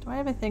 Do I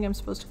have a thing I'm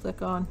supposed to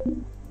click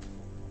on?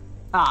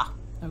 Ah,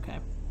 okay.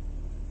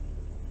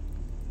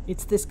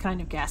 It's this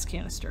kind of gas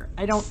canister.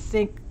 I don't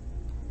think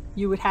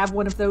you would have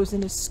one of those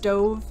in a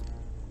stove,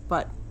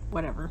 but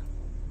whatever.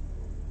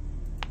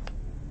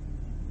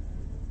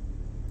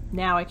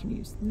 Now I can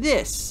use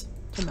this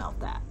to melt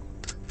that.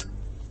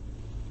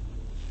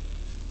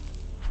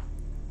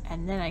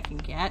 And then I can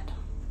get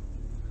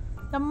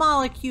the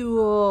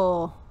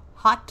molecule.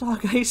 Hot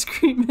dog, ice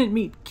cream, and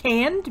meat.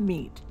 Canned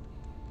meat.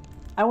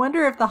 I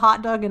wonder if the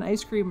hot dog and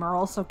ice cream are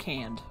also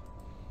canned.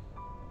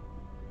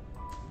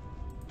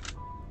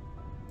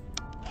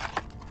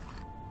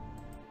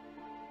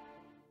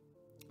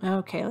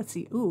 Okay, let's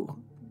see. Ooh,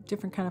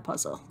 different kind of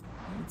puzzle.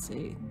 Let's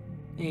see.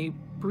 A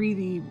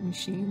breathy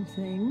machine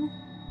thing.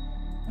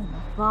 And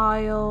a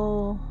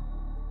vial.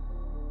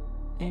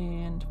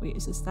 And wait,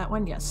 is this that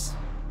one? Yes.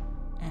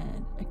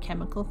 And a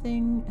chemical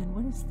thing. And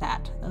what is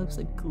that? That looks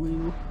like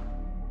glue.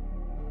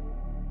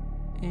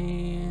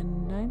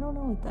 And I don't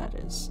know what that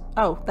is.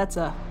 Oh, that's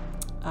a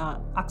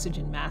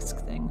oxygen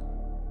mask thing.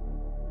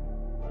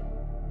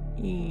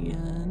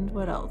 And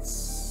what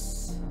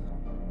else?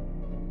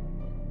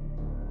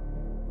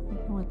 I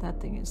don't know what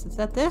that thing is. Is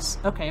that this?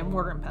 Okay, a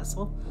mortar and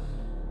pestle.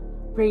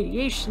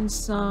 Radiation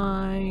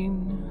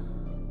sign.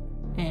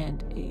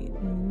 And a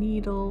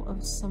needle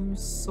of some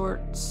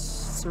sort.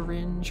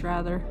 Syringe,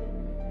 rather.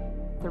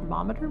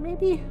 Thermometer,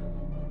 maybe?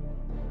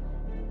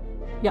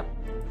 Yep.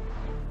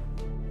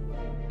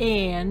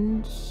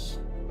 And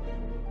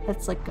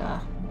that's like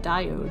a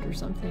diode or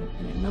something.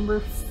 And a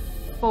number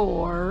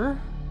 4.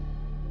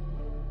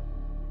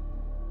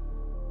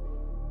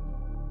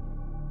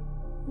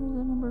 Where's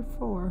the number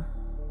 4?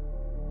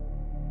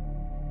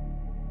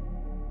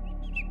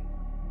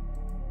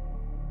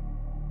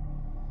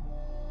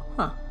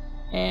 Huh.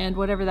 And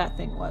whatever that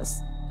thing was.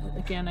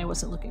 Again, I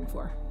wasn't looking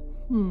for.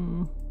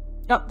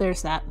 Oh,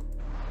 there's that.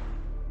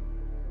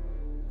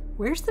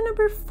 Where's the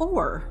number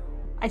 4?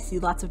 I see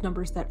lots of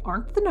numbers that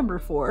aren't the number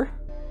 4.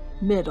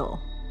 Middle.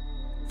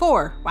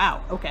 4.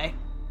 Wow, okay.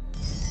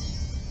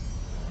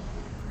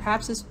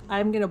 Perhaps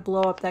I'm gonna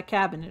blow up that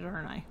cabinet,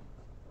 aren't I?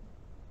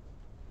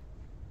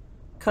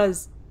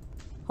 Because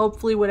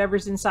hopefully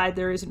whatever's inside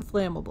there isn't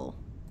flammable.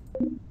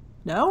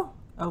 No?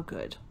 Oh,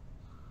 good.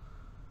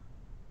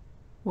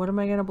 What am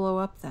I gonna blow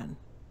up then?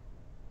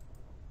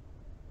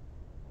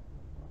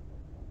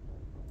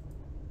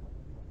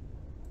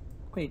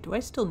 Wait, do I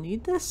still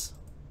need this?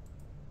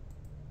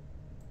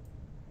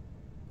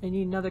 I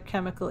need another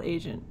chemical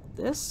agent.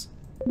 This?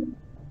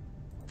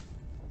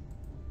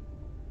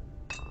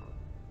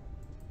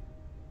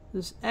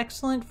 This is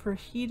excellent for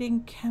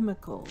heating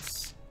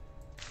chemicals.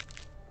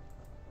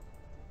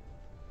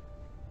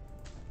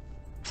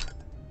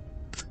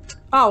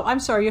 Oh, I'm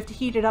sorry, you have to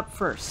heat it up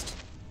first.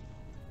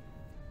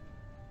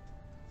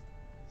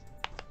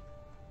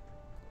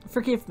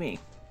 Forgive me.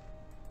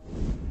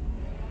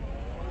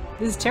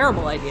 This is a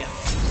terrible idea.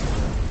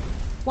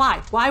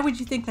 Why? Why would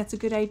you think that's a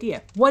good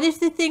idea? What if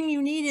the thing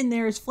you need in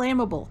there is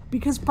flammable?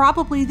 Because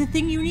probably the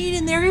thing you need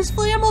in there is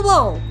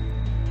flammable!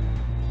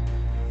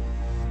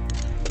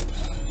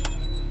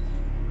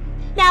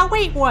 Now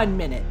wait 1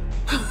 minute.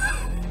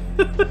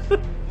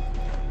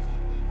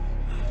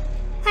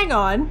 Hang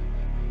on.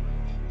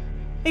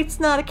 It's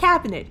not a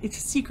cabinet, it's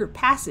a secret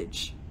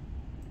passage.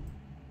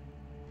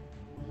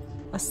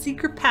 A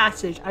secret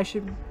passage. I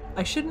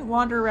shouldn't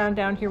wander around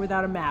down here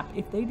without a map.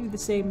 If they do the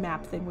same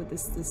map thing with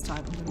this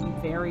time, I'm gonna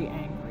be very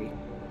angry.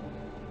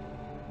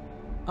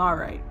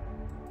 Alright.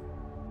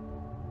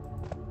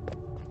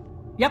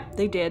 Yep,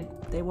 they did.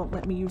 They won't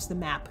let me use the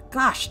map.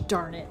 Gosh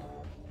darn it.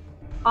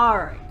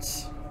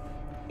 Alright.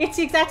 It's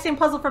the exact same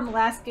puzzle from the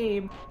last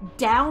game,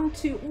 down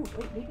to... Ooh,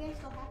 wait, maybe I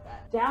still have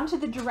that. Down to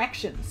the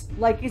directions.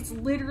 Like, it's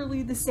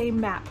literally the same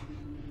map.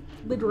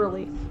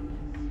 Literally.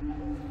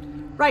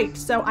 Right,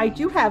 so I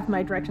do have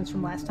my directions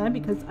from last time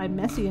because I'm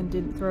messy and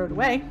didn't throw it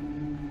away.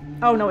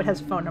 Oh no, it has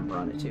a phone number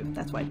on it too.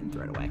 That's why I didn't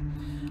throw it away.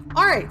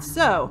 Alright,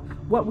 so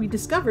what we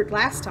discovered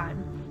last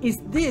time is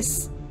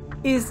this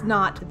is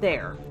not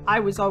there. I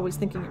was always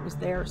thinking it was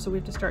there, so we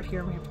have to start here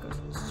and we have to go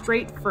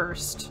straight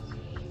first.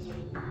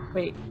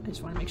 Wait, I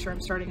just want to make sure I'm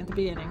starting at the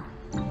beginning.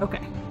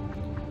 Okay.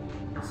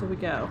 So we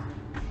go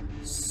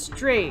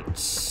straight,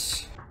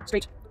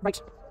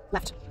 right,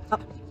 left,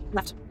 up,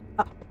 left,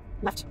 up,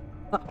 left,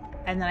 up.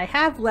 And then I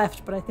have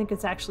left, but I think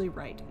it's actually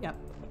right. Yep.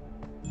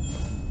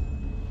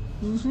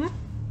 Mm-hmm.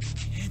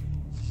 Can't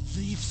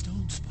leave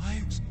stone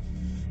spires.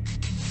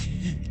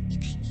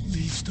 Can't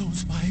leave stone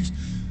spires.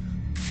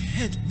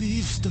 Can't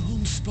leave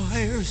stone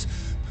spires.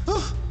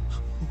 Oh,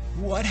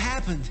 what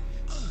happened?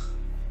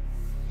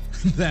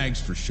 Thanks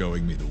for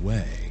showing me the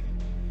way.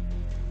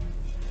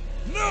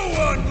 No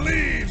one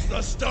leaves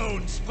the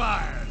stone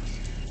spires.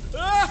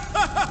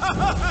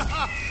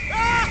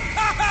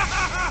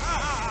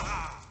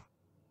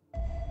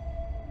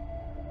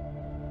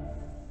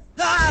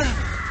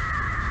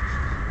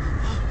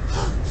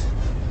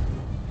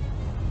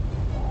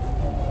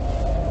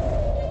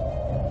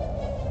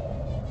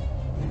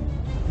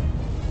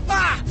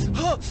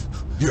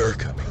 You're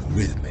coming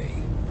with me.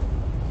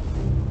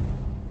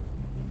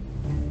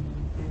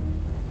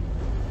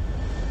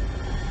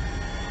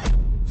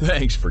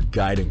 Thanks for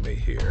guiding me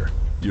here.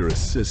 Your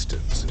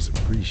assistance is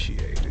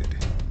appreciated.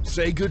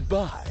 Say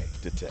goodbye,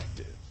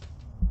 detective.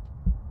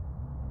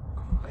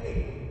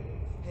 Hey,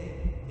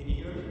 can you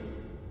hear me?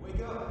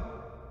 Wake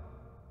up.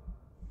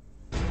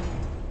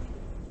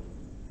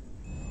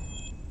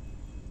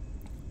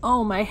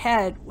 Oh, my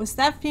head. Was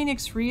that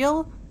Phoenix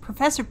real?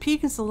 Professor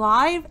Peak is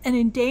alive and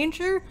in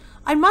danger?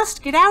 I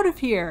must get out of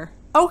here.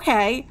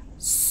 Okay,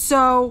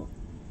 so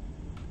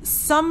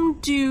some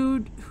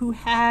dude who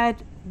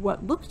had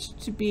what looked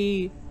to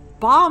be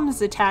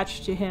bombs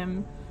attached to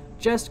him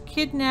just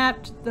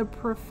kidnapped the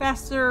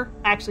professor.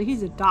 Actually,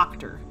 he's a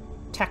doctor,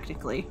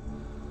 technically.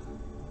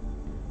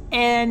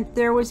 And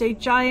there was a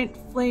giant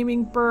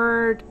flaming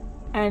bird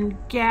and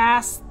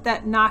gas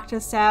that knocked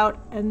us out,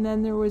 and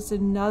then there was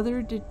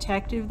another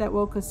detective that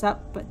woke us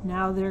up, but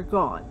now they're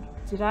gone.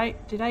 Did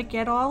I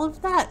get all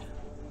of that?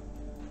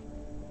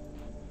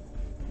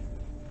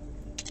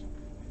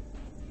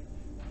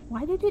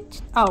 Why did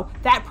it... Oh,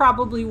 that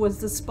probably was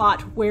the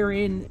spot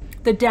wherein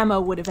the demo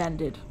would have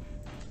ended.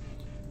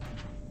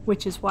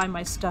 Which is why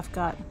my stuff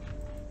got...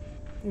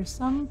 There's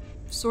some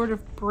sort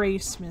of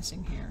brace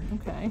missing here.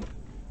 Okay.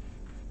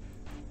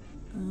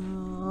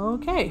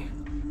 Okay.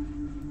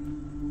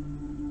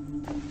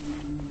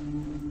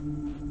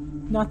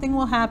 Nothing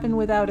will happen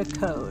without a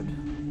code.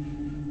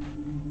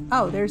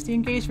 Oh, there's the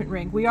engagement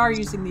ring. We are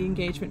using the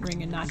engagement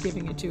ring and not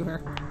giving it to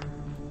her.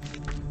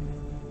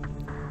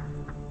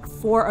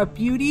 For a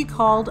beauty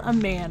called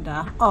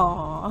Amanda.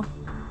 Aww.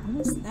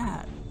 What is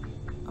that?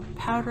 A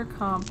powder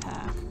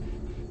compact.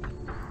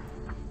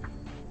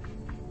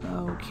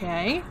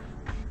 Okay.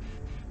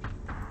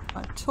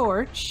 A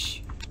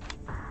torch.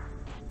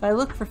 If I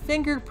look for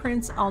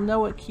fingerprints, I'll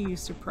know what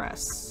keys to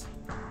press.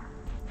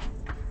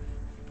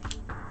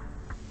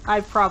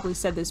 I've probably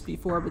said this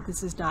before, but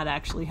this is not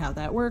actually how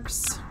that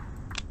works.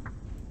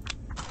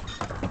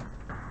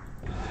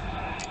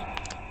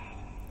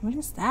 What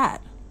is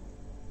that?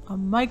 A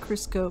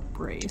microscope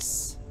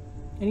brace.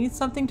 I need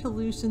something to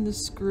loosen the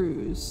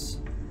screws.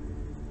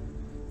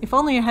 If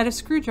only I had a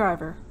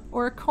screwdriver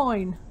or a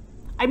coin.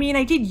 I mean,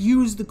 I did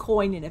use the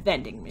coin in a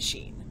vending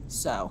machine,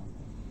 so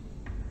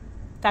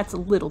that's a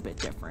little bit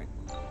different.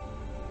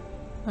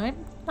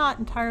 I'm not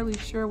entirely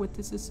sure what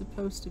this is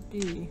supposed to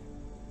be.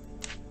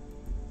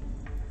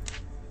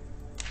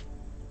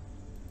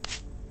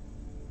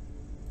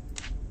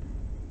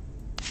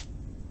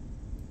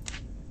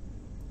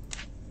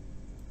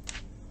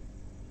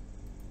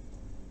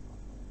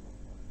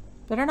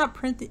 Better not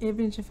print the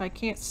image if I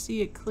can't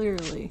see it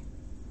clearly.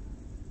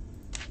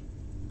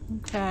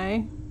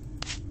 Okay.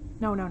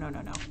 No, no, no, no,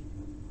 no.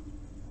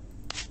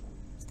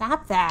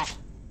 Stop that!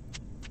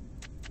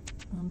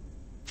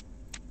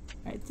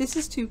 Alright, this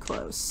is too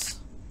close.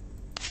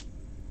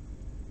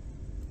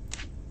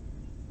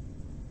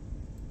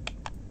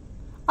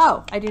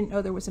 Oh, I didn't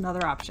know there was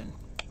another option.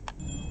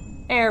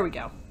 There we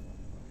go.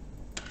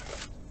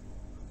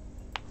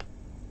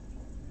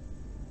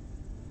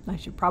 I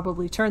should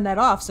probably turn that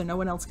off so no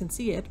one else can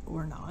see it,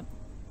 or not.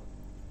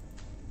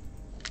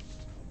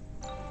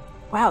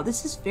 Wow,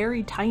 this is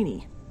very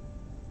tiny.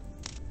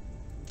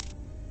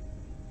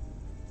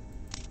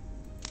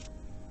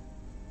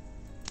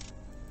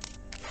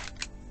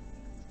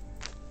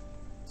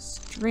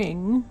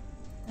 String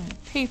and a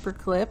paper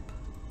clip.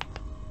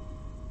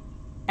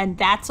 And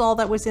that's all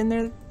that was in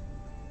there?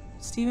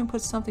 Steven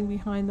put something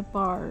behind the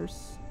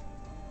bars.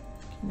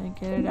 Can I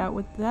get it out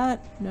with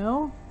that?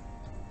 No?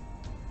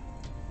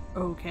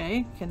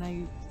 Okay, can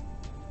I...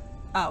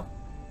 Oh.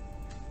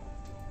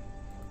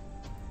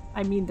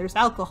 I mean, there's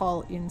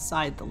alcohol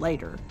inside the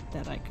lighter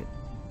that I could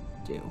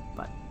do,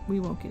 but we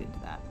won't get into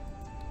that.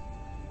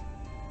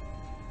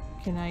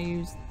 Can I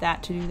use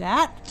that to do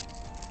that?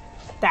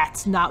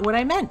 That's not what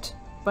I meant,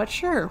 but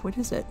sure, what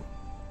is it?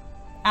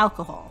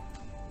 Alcohol.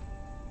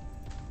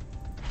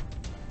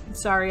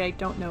 Sorry, I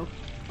don't know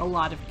a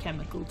lot of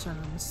chemical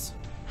terms.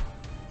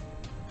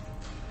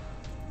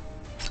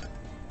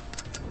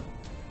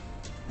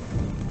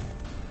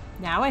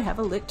 Now I have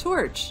a lit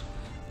torch.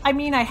 I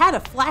mean, I had a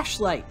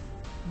flashlight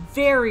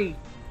very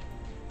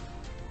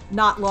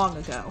not long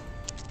ago.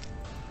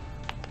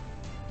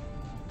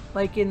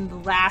 Like in the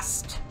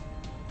last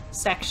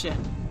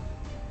section.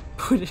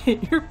 Put it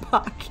in your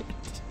pocket.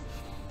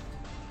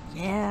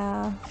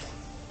 Yeah.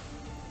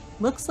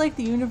 Looks like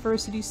the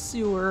university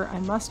sewer. I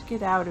must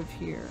get out of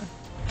here.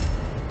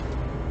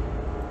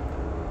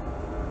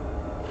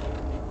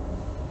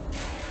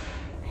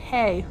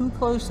 Hey, who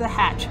closed the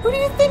hatch? Who do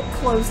you think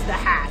closed the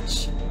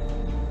hatch?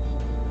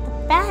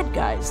 The bad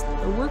guys.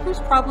 The workers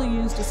probably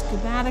used a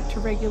schematic to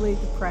regulate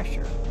the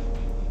pressure.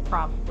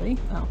 Probably.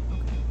 Oh,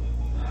 okay.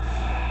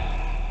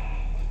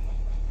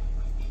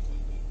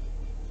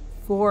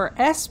 For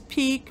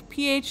S-Peak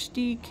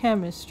PhD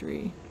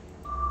Chemistry.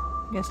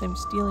 I guess I'm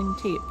stealing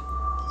tape.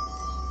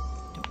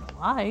 Don't know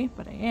why,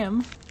 but I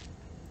am.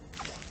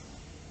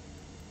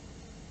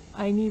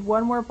 I need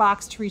one more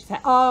box to reach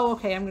that. Oh,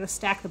 okay, I'm going to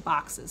stack the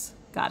boxes.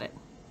 Got it.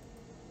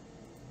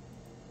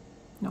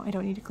 No, I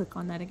don't need to click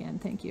on that again.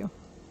 Thank you.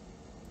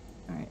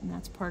 Alright, and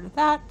that's part of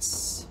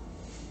that.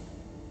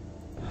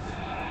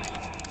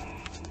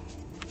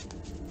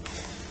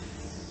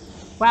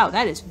 Wow,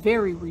 that is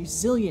very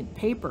resilient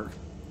paper.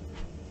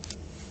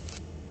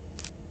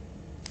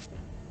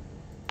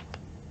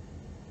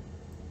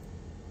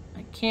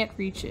 I can't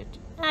reach it.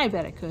 I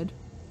bet I could.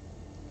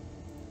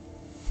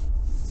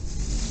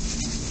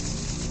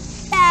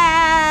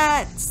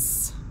 Bats!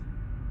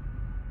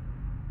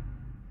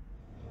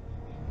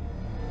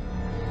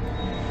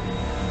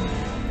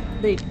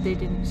 They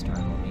didn't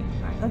startle me.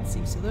 Alright, let's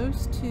see. So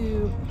those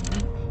two...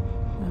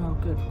 Oh,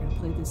 good. We're gonna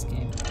play this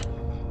game.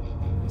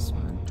 And this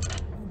one.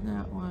 And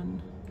that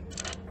one.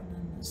 And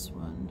then this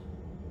one.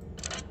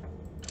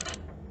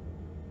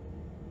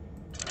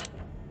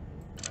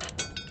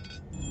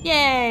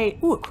 Yay!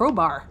 Ooh, a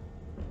crowbar.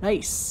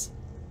 Nice.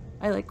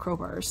 I like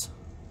crowbars.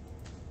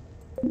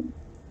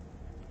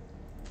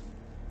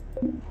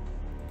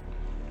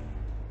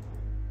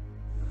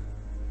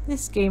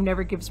 This game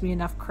never gives me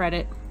enough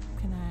credit.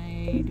 Can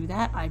I do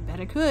that? I bet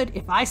I could.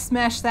 If I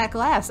smash that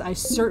glass, I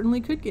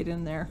certainly could get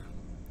in there.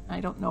 I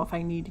don't know if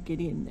I need to get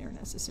in there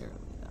necessarily,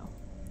 though.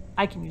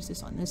 I can use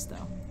this on this,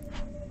 though.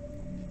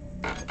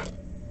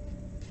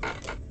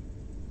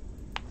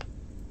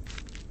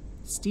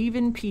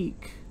 Stephen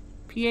Peake,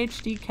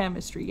 PhD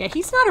chemistry. Yeah,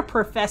 he's not a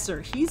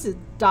professor. He's a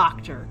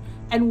doctor.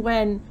 And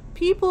when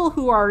people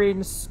who are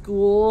in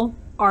school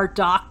are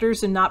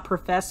doctors and not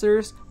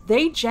professors,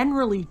 they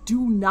generally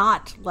do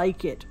not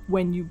like it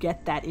when you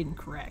get that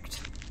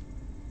incorrect.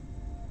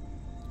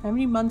 How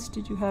many months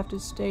did you have to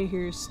stay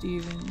here,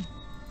 Steven?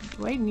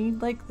 Do I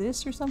need like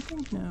this or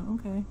something? No,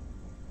 okay.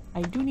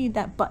 I do need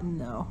that button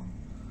though,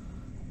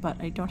 but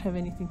I don't have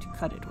anything to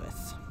cut it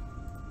with.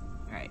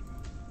 Alright.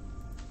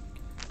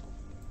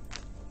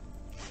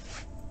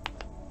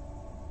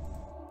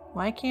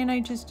 Why can't I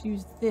just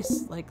use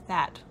this like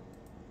that?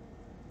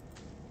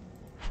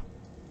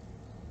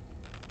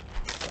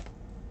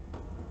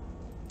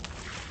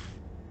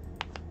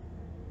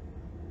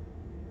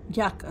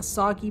 Yuck, a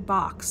soggy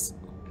box.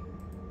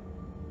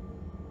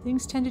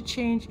 Things tend to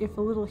change if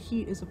a little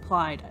heat is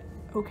applied.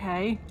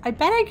 Okay. I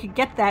bet I could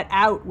get that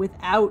out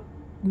without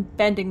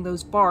bending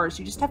those bars.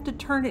 You just have to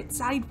turn it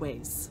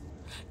sideways.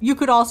 You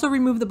could also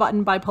remove the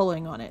button by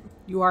pulling on it.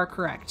 You are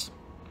correct.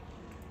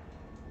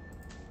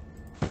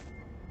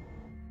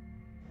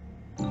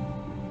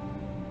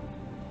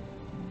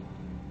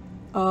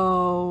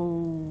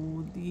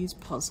 Oh, these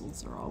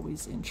puzzles are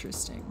always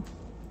interesting.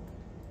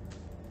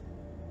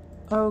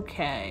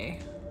 Okay.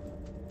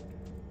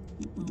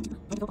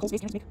 What else do we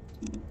have here?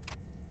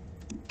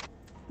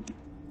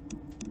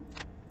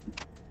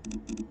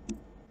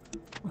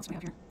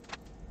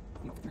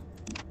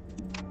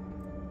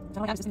 Is that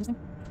all I have? Is this thing?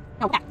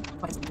 No, back.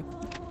 What is it?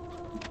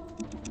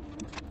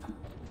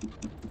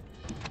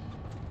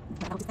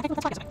 That's why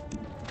I guess.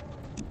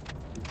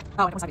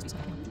 Oh, and one side is used.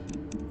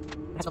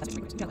 That's what that's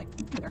used. You gotta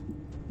like there.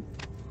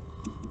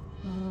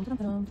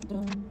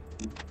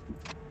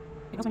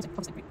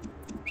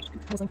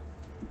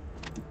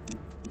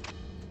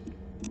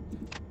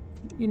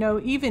 You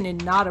know, even in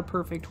not a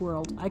perfect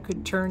world, I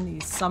could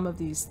turn some of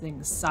these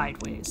things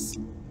sideways.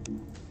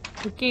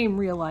 The game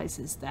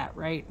realizes that,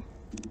 right?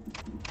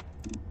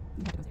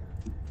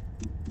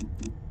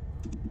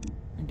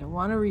 I don't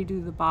want to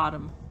redo the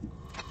bottom.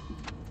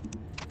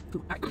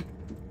 Ooh, right.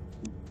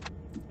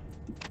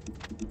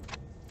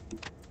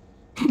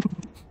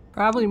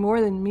 Probably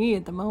more than me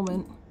at the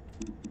moment.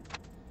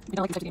 I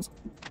don't like these types of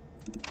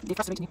games. They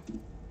frustrate me.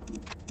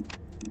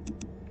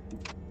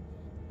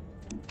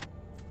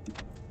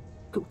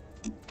 Cool.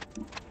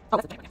 Oh,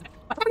 that's the thing.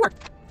 What can work?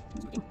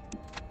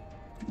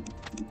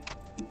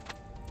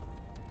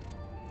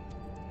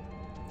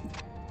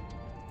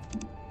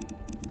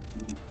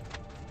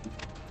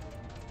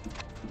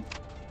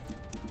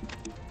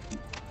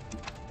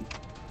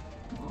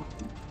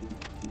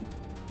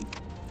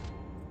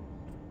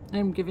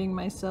 I'm giving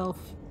myself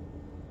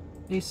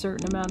a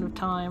certain amount of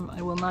time.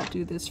 I will not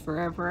do this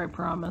forever, I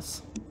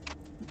promise.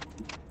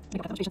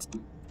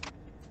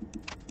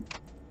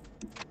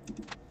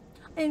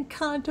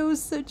 Encanto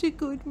is such a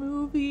good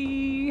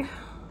movie.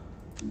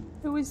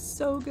 It was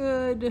so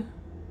good.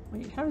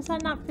 Wait, how does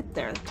that not fit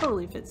there? It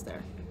totally fits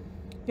there.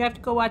 You have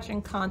to go watch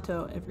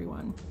Encanto,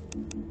 everyone.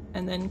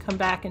 And then come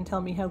back and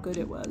tell me how good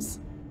it was.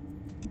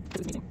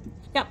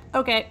 Yep,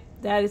 okay.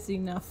 That is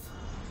enough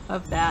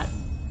of that.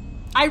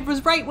 I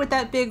was right with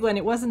that big one.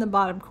 It was in the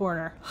bottom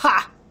corner.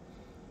 Ha!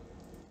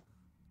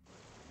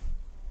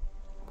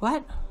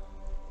 What?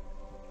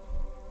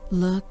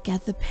 Look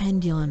at the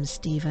pendulum,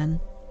 Stephen.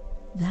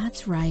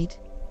 That's right.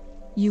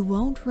 You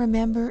won't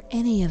remember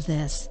any of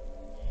this.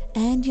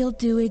 And you'll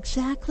do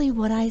exactly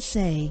what I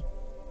say.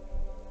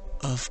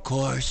 Of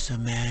course,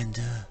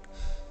 Amanda.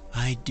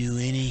 I'd do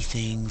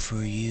anything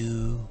for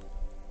you.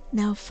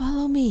 Now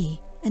follow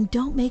me, and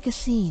don't make a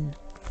scene.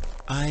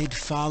 I'd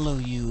follow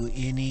you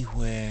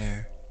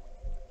anywhere.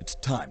 It's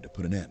time to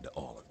put an end to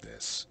all of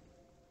this.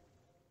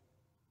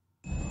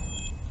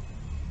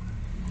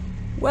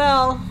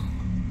 Well,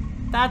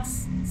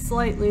 that's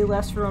slightly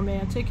less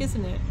romantic,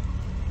 isn't it?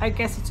 I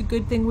guess it's a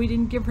good thing we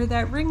didn't give her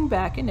that ring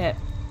back, isn't it?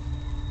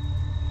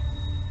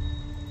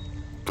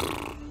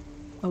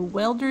 A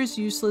welder's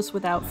useless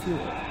without fuel.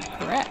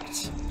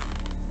 Correct.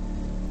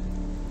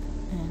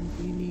 And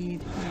we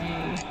need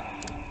a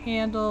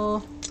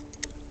handle.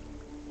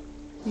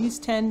 These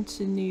tend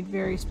to need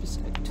very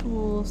specific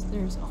tools.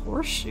 There's a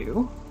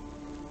horseshoe.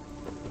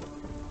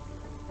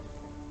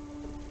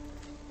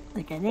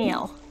 Like a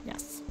nail.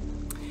 Yes.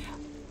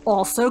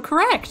 Also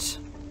correct.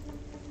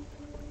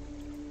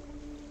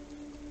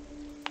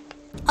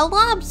 A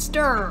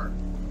lobster!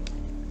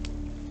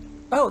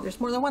 Oh, there's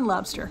more than one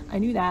lobster. I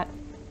knew that.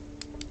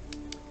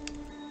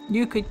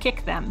 You could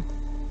kick them.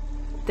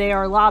 They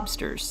are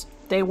lobsters.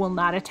 They will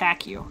not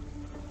attack you.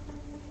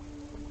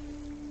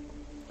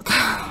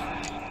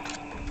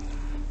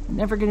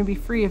 Never gonna be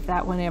free of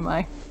that one, am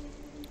I?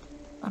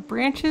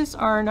 Branches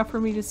are enough for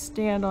me to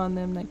stand on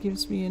them. That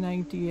gives me an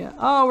idea.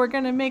 Oh, we're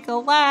gonna make a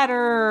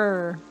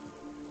ladder!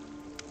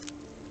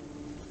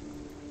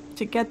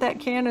 To get that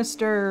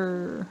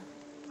canister.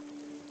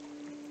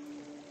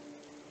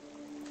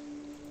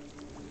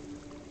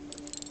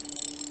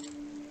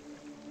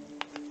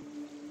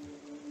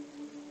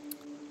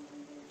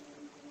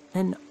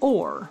 An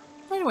ore.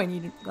 Why do I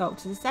need it? Oh,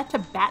 is that to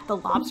bat the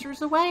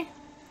lobsters away?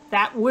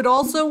 That would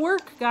also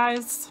work,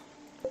 guys.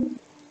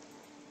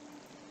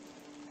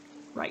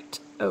 Right.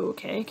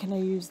 Okay, can I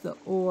use the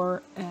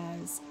ore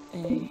as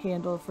a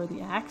handle for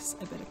the axe?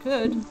 I bet I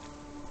could.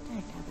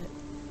 Dagnabbit.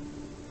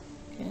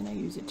 Can I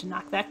use it to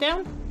knock that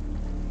down?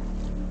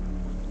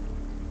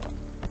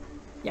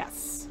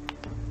 Yes.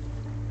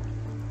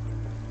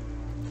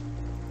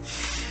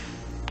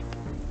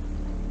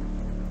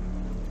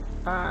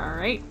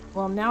 Alright,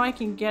 well now I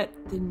can get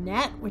the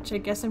net, which I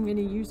guess I'm going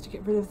to use to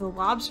get rid of the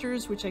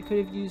lobsters, which I could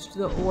have used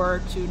the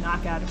ore to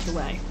knock out of the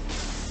way.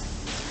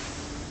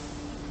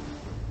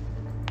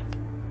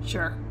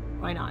 Sure,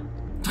 why not?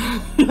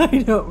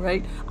 I know,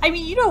 right? I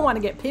mean, you don't want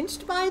to get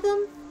pinched by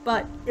them,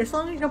 but as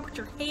long as you don't put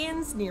your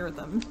hands near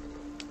them.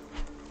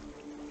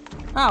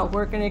 Oh,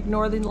 we're going to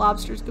ignore the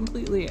lobsters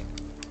completely.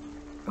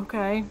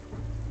 Okay.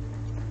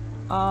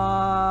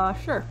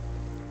 Sure.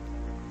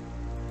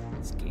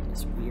 This game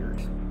is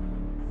weird.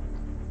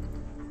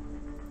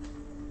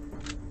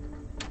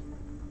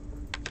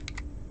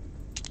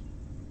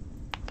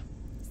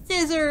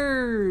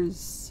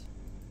 Scissors!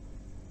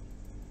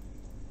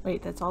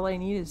 Wait, that's all I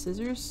need is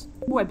scissors?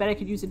 Oh, I bet I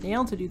could use a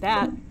nail to do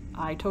that.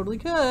 I totally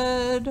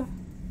could.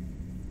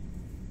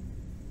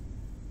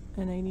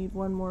 And I need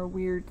one more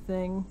weird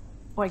thing.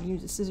 Oh, I can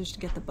use the scissors to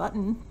get the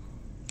button.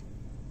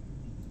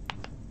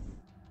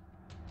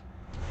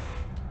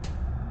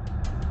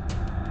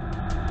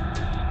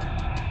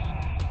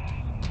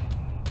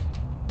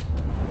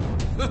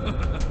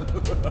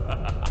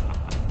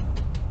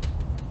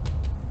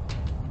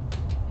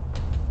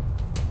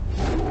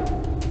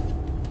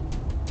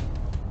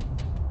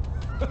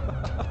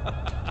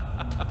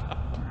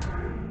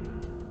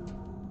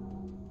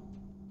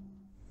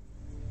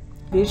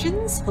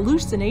 Visions?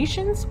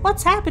 Hallucinations?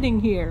 What's happening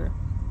here?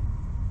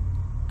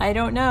 I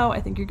don't know. I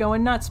think you're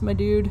going nuts, my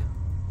dude.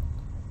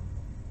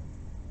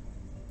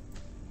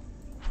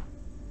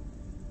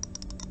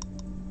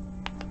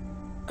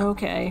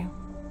 Okay.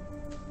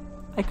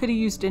 I could have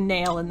used a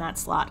nail in that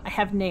slot. I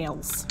have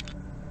nails.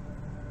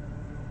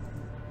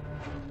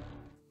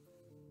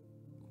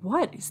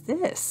 What is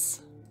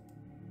this?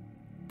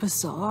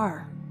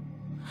 Bizarre.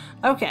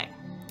 Okay.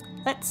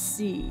 Let's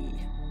see.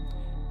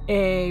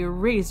 A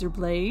razor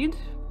blade,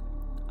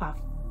 a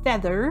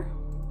feather,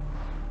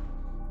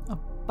 a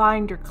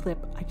binder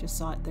clip. I just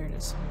saw it. There it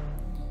is.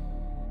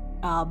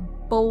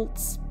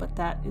 Bolts, but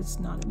that is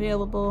not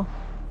available.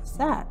 What's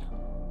that?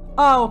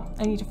 Oh,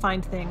 I need to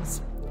find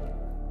things.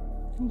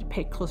 I need to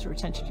pay closer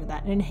attention to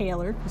that. An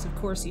inhaler, because of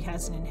course he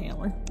has an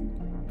inhaler.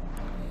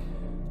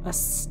 A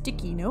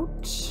sticky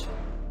note.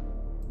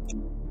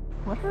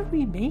 What are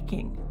we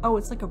making? Oh,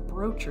 it's like a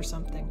brooch or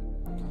something.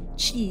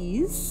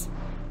 Cheese.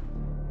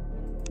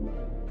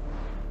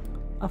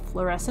 A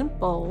fluorescent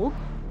bulb.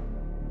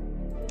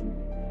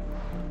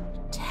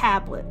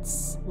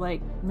 Tablets.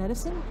 Like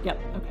medicine? Yep,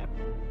 okay.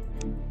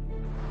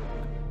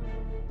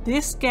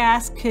 This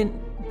gas can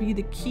be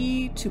the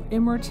key to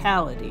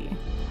immortality.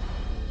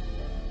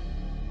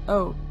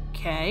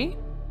 Okay.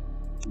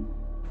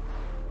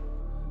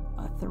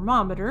 A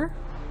thermometer.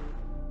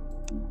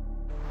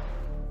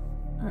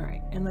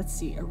 Alright, and let's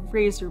see. A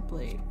razor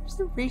blade. Where's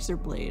the razor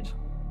blade?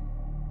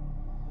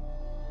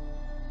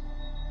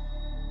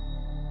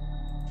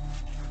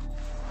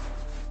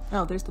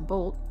 Oh, there's the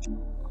bolt.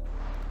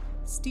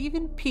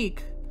 Stephen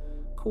Peak.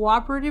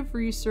 Cooperative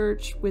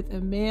research with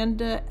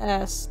Amanda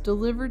S.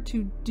 Delivered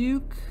to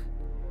Duke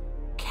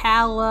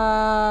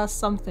Calla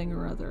something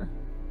or other.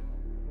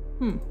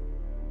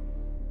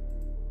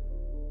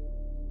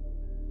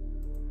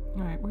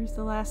 Alright, where's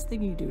the last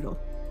thingy doodle?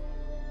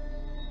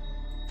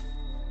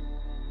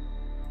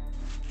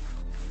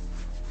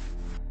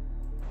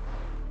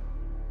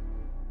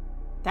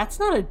 That's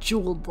not a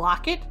jeweled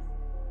locket.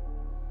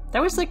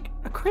 That was like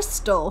a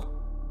crystal.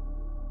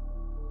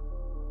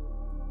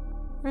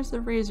 Where's the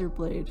razor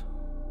blade?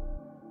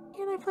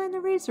 Can't I find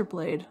the razor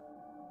blade?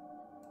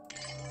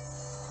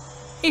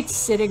 It's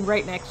sitting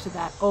right next to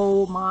that.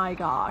 Oh my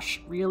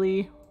gosh,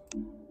 really?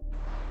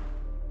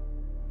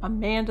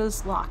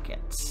 Amanda's locket.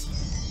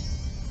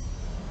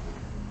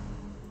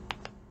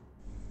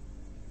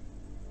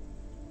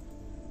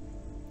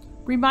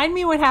 Remind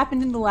me what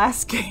happened in the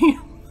last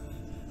game.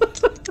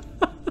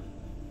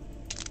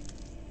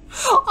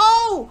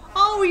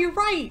 Oh, you're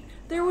right.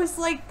 There was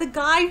like the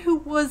guy who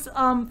was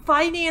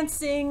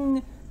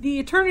financing the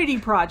Eternity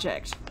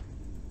Project.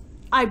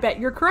 I bet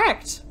you're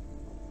correct.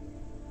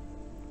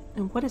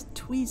 And what is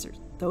tweezers?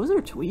 Those are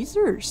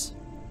tweezers.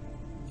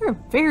 They're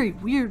very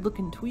weird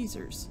looking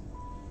tweezers.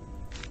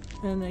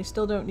 And I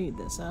still don't need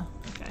this, huh?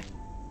 Okay.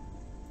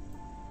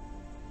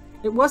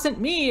 It wasn't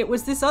me, it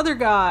was this other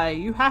guy.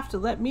 You have to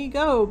let me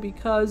go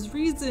because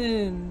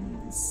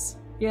reasons.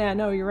 Yeah,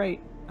 no, you're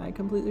right. I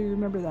completely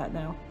remember that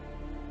now.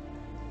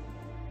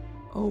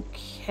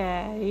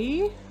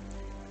 Okay.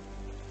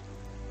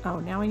 Oh,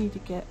 now I need to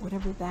get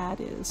whatever that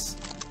is.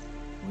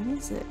 What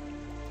is it?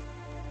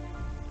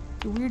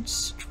 The weird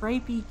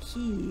stripy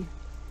key.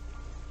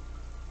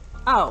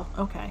 Oh,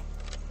 okay.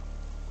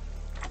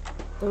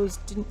 Those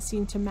didn't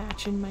seem to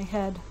match in my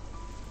head.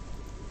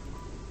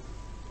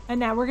 And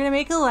now we're gonna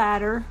make a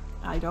ladder.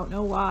 I don't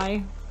know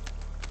why.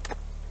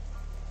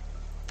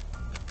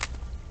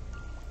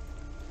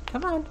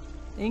 Come on.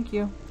 Thank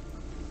you.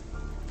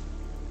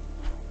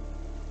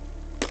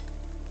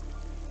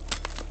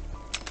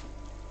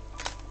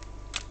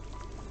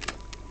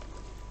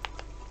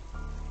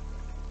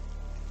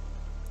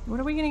 What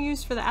are we gonna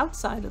use for the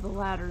outside of the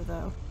ladder,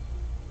 though?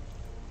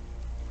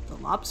 The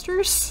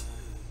lobsters?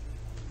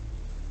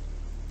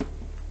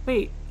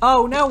 Wait.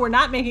 Oh, no, we're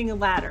not making a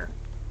ladder.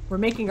 We're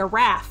making a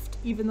raft,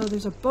 even though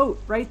there's a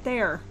boat right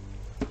there.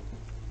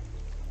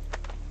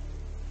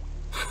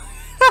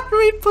 How do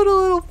we put a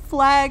little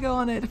flag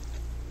on it?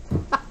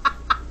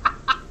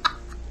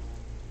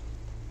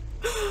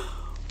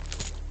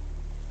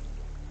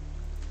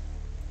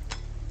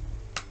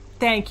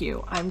 Thank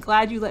you. I'm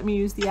glad you let me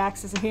use the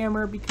axe as a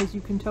hammer because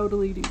you can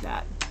totally do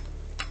that.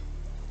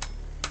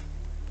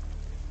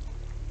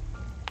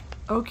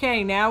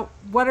 Okay, now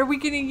what are we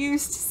going to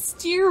use to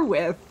steer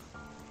with?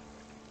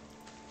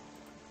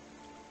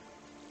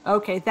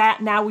 Okay,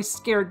 that now we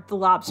scared the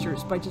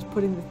lobsters by just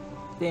putting the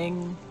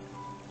thing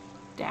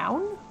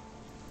down?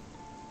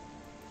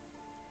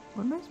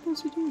 What am I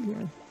supposed to do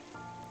here?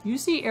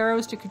 Use the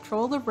arrows to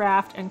control the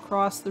raft and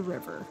cross the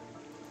river.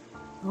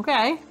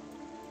 Okay.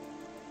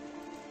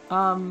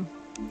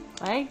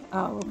 Play?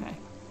 Oh, okay.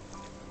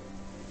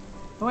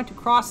 I want to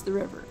cross the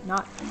river,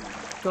 not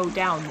go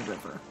down the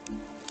river.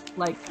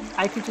 Like,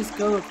 I could just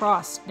go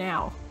across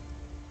now.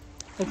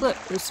 Like, look,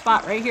 there's a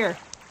spot right here.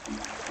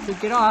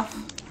 Could get off.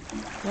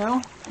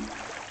 No?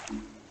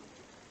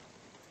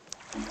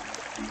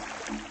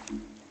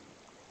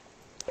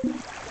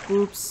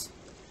 Oops.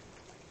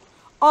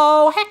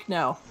 Oh, heck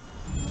no.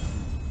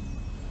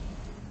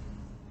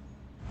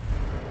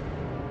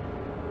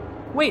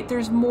 Wait,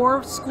 there's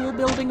more school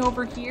building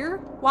over here?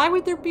 Why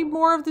would there be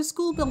more of the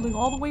school building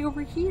all the way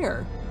over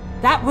here?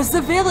 That was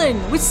the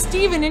villain with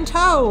Steven in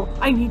tow.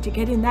 I need to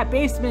get in that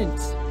basement.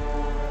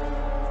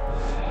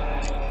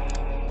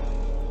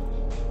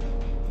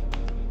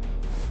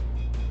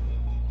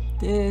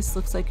 This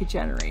looks like a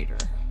generator.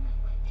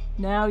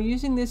 Now,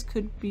 using this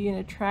could be an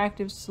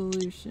attractive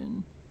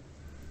solution.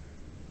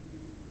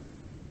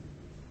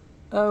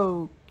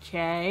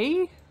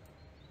 Okay.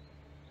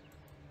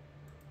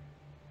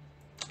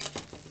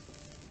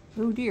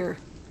 Oh dear,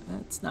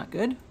 that's not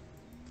good.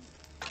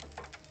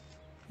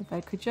 If I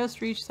could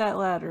just reach that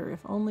ladder, if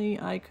only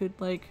I could,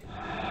 like...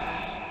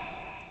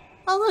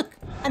 Oh look,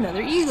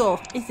 another eagle.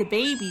 It's a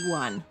baby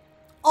one.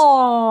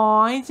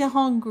 Oh, it's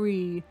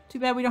hungry. Too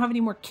bad we don't have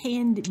any more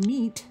canned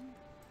meat.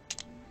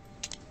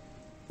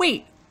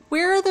 Wait,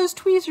 where are those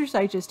tweezers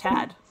I just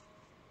had?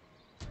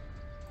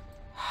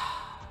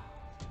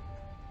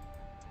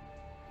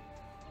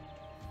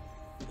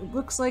 It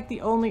looks like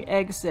the only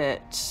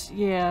exit.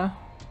 Yeah.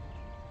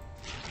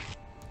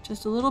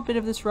 Just a little bit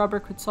of this rubber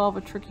could solve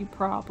a tricky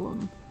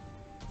problem.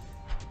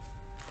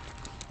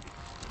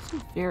 This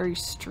is very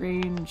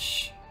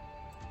strange.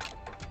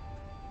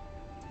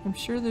 I'm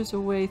sure there's a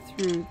way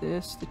through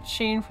this. The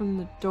chain from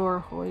the door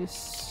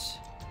hoist.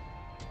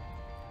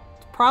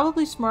 It's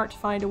probably smart to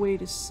find a way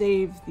to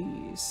save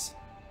these.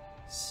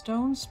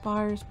 Stone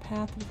spires,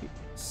 path of...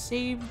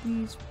 Save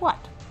these... What?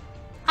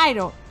 I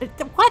don't...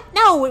 What?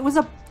 No, it was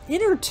a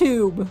inner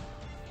tube.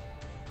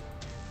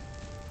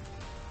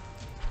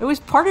 It was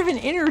part of an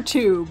inner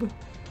tube.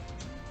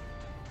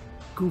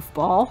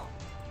 Goofball.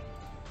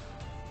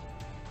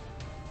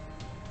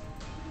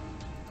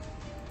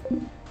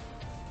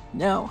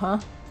 No, huh?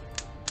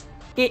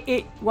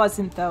 It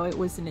wasn't, though. It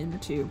was an inner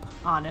tube.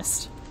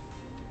 Honest.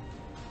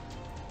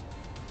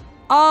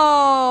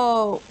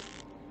 Oh!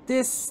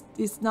 This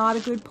is not a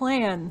good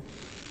plan.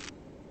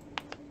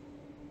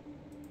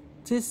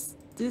 This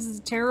is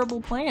a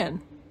terrible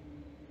plan.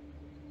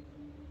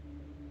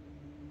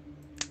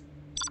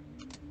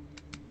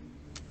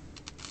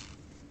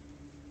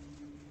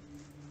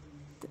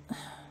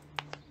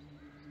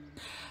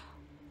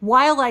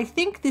 While I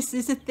think this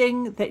is a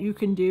thing that you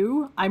can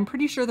do, I'm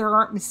pretty sure there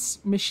aren't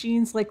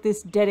machines like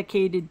this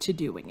dedicated to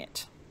doing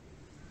it.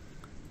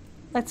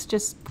 Let's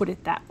just put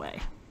it that way.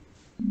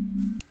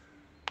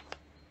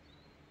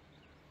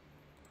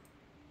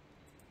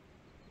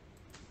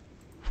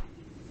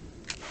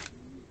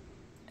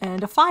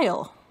 And a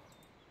file,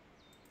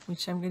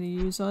 which I'm going to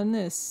use on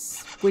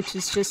this, which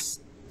is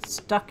just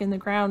stuck in the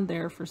ground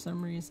there for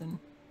some reason.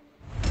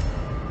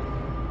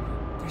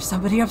 There's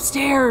somebody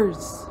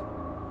upstairs!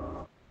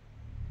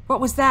 What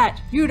was that?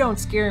 You don't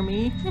scare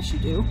me. Yes, you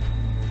do.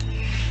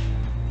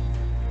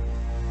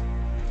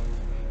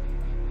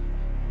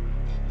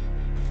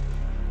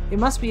 It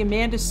must be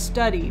Amanda's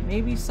study.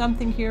 Maybe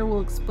something here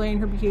will explain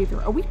her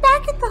behavior. Are we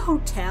back at the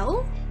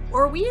hotel?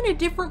 Or are we in a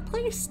different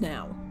place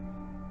now?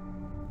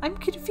 I'm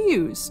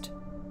confused.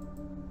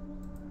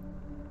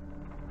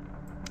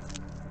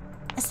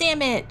 A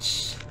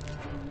sandwich!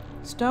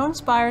 Stone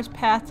Spire's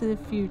Path to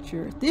the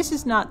Future. This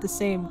is not the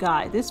same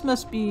guy. This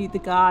must be the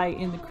guy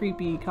in the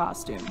creepy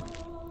costume.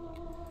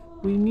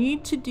 We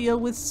need to deal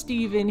with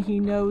Steven. He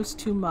knows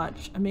too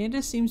much.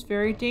 Amanda seems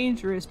very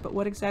dangerous, but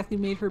what exactly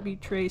made her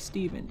betray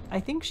Steven? I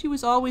think she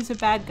was always a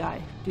bad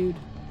guy, dude.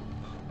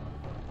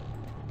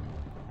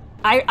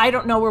 I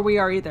don't know where we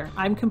are either.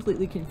 I'm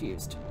completely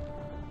confused.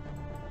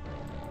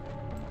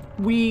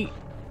 We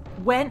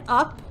went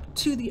up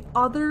to the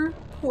other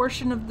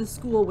portion of the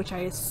school, which I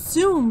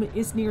assume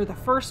is near the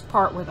first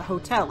part where the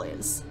hotel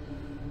is.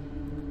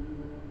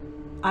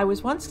 I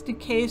was once in a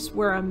case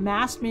where a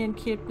masked man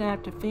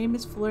kidnapped a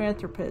famous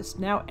philanthropist.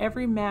 Now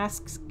every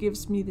mask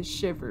gives me the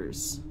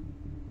shivers.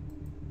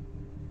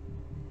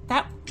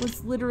 That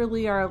was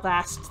literally our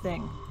last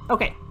thing.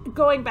 Okay,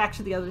 going back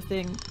to the other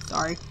thing.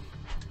 Sorry.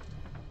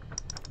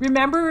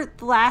 Remember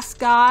the last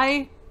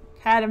guy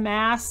had a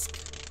mask?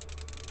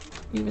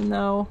 Even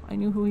though I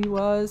knew who he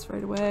was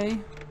right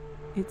away.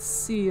 It's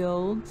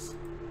sealed.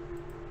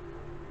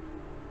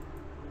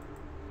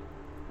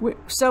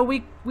 So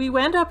we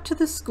went up to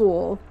the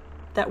school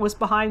that was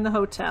behind the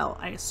hotel,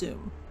 I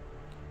assume.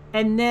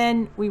 And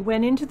then we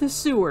went into the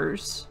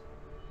sewers.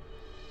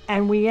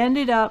 And we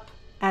ended up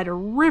at a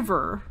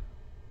river.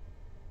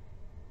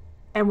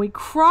 And we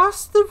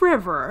crossed the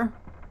river.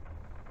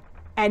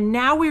 And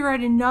now we're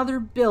at another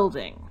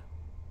building.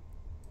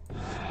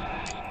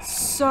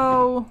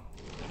 So...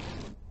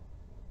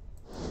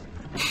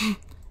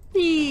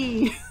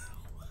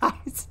 Why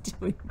is it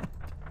doing that?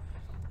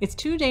 It's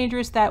too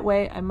dangerous that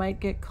way. I might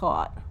get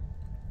caught.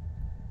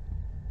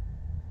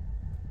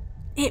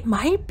 It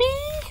might be?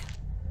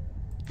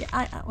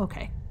 Yeah,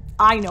 okay.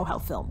 I know how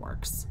film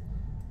works.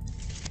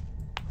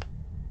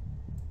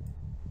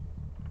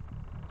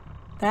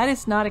 That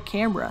is not a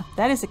camera.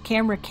 That is a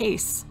camera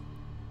case.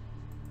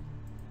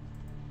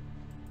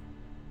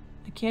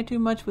 I can't do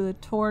much with a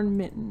torn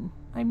mitten.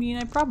 I mean,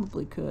 I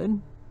probably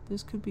could.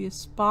 This could be a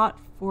spot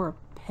for a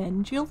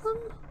pendulum?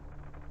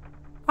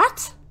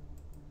 What?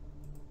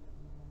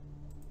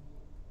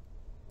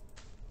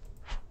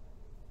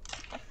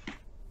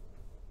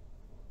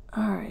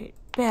 Alright,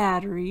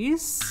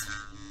 batteries.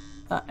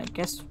 I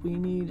guess we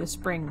need a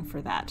spring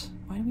for that.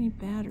 Why do we need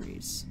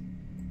batteries?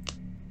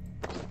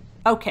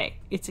 Okay,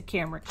 it's a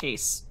camera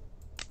case.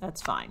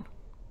 That's fine.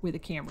 With a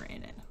camera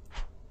in it.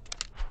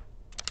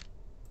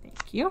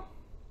 Thank you.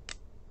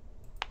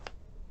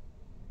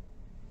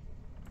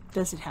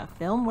 Does it have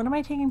film? What am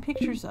I taking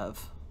pictures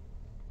of?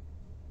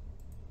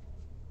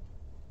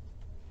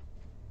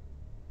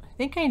 I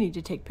think I need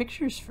to take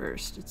pictures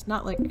first. It's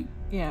not like...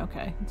 Yeah,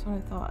 okay. That's what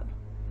I thought.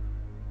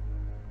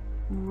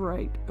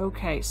 Right.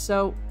 Okay,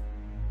 so...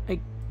 I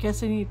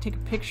guess I need to take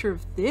a picture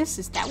of this?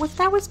 Is that what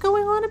that was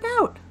going on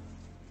about?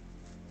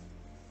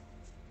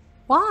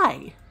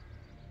 Why?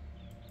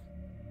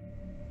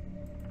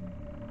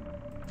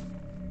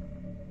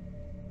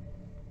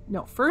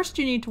 No, first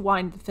you need to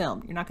wind the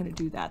film. You're not going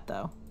to do that,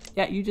 though.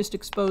 Yeah, you just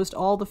exposed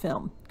all the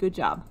film. Good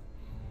job.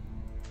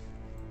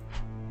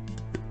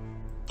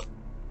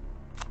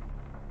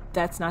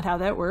 That's not how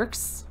that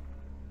works.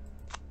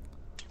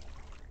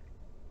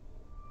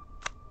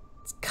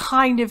 It's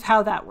kind of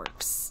how that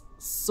works.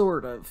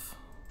 Sort of.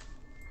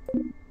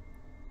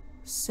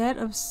 Set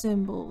of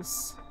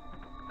symbols.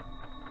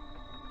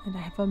 And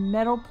I have a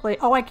metal plate.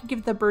 Oh, I can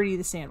give the birdie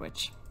the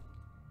sandwich.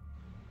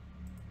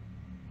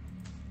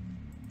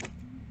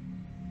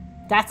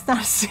 That's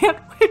not a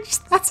sandwich.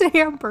 That's a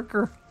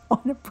hamburger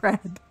on a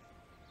bread.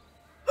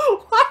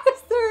 Why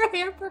is there a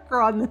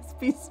hamburger on this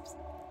piece of...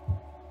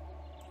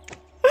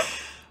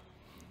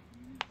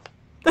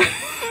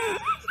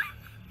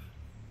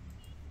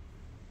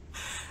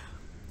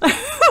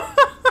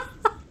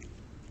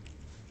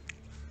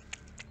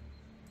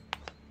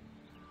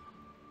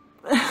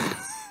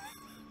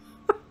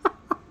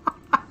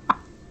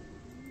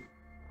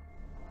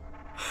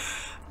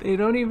 They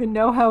don't even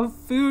know how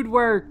food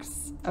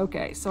works.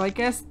 Okay, so I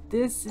guess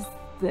this is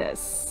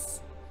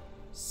this.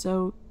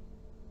 So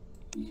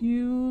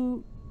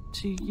you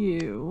to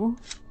you.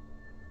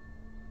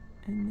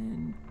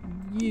 And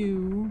then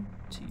you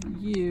to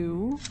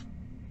you.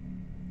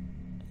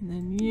 And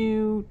then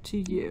you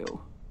to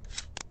you.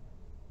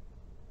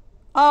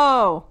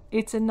 Oh,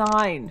 it's a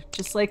 9,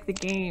 just like the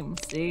game,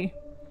 see?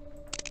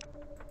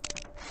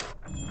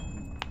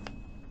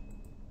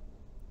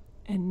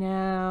 And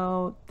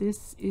now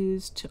this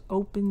is to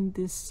open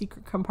this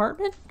secret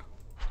compartment.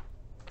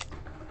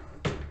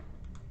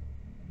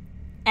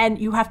 And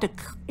you have to,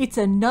 it's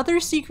another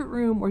secret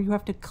room where you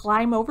have to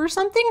climb over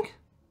something?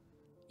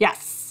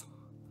 Yes.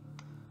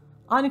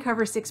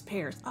 Uncover 6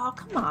 pairs. Oh,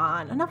 come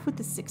on. Enough with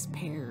the 6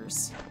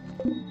 pairs.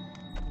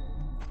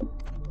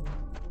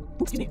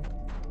 Excuse me.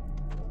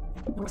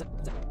 No, where's it?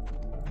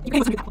 You can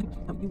listen to that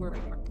one. No, you were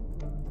right. You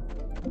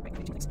were. Right,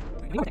 2 things.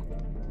 Right, one more thing.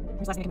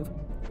 Here's the last thing I can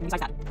move.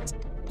 Besides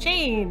that,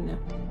 chain.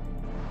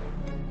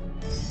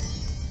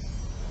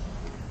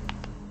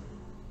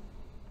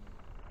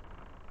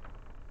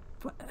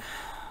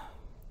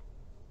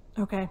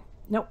 Okay.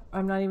 Nope.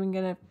 I'm not even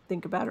gonna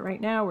think about it right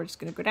now. We're just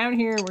gonna go down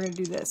here and we're gonna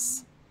do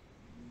this.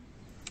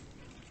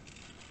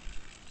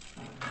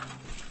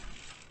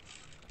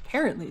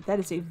 Apparently, that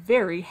is a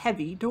very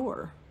heavy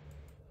door.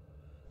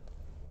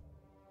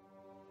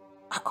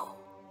 Uh-oh.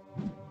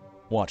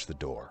 Watch the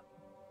door.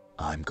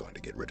 I'm going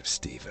to get rid of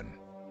Stephen.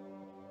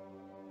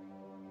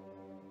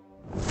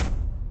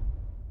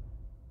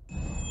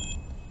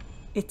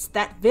 It's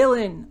that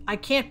villain. I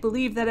can't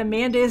believe that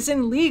Amanda is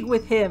in league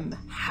with him.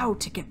 How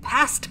to get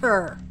past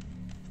her?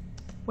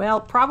 Well,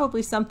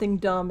 probably something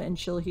dumb and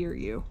she'll hear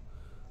you.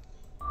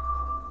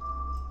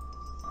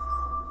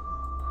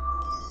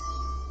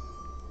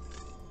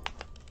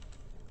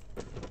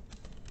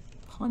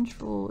 Punch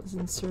roll is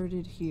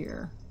inserted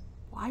here.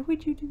 Why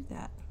would you do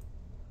that?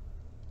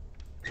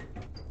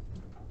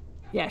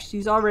 Yeah,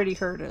 she's already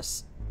heard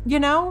us. You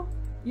know,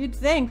 you'd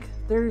think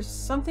there's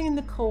something in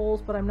the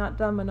coals, but I'm not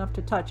dumb enough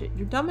to touch it.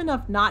 You're dumb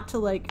enough not to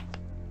like,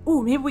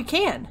 ooh, maybe we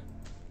can.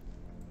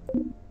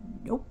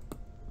 Nope.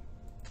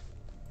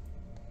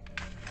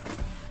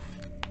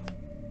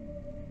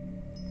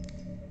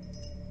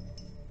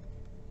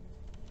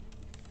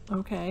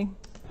 Okay.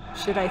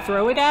 Should I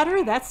throw it at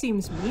her? That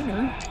seems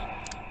meaner.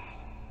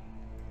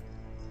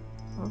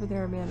 Over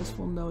there, Amanda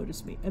will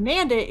notice me.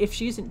 Amanda, if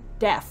she isn't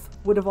deaf,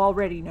 would have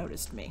already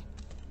noticed me.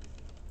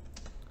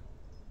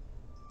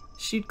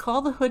 She'd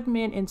call the hood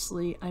man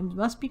instantly. I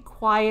must be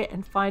quiet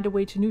and find a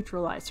way to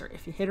neutralize her.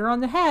 If you hit her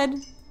on the head,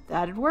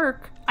 that'd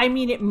work. I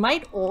mean, it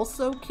might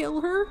also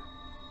kill her,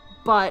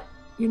 but,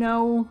 you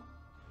know...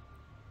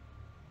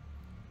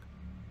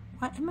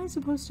 What am I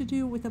supposed to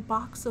do with a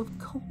box of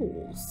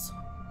coals?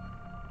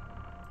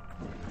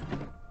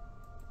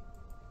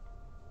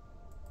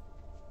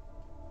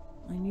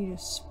 I need a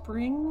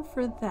spring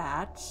for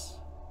that.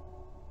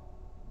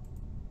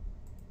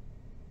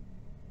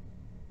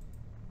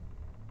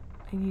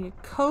 I need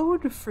a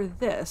code for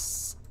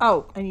this.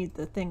 Oh, I need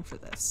the thing for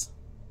this.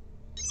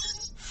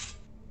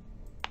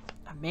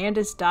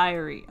 Amanda's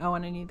diary. Oh,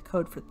 and I need the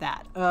code for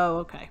that. Oh,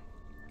 okay.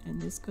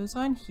 And this goes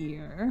on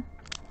here.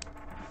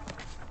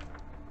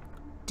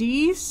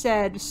 Dee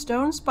said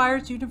Stone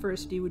Spires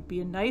University would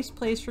be a nice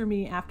place for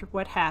me after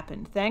what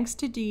happened. Thanks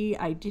to Dee,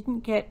 I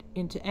didn't get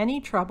into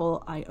any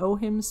trouble. I owe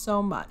him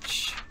so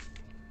much.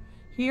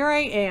 Here I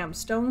am,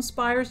 Stone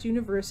Spires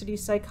University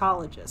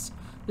psychologist.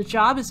 The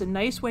job is a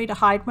nice way to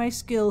hide my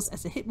skills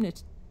as a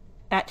hypnosis.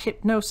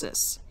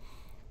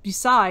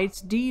 Besides,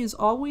 Dee is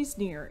always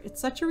near.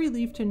 It's such a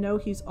relief to know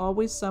he's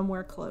always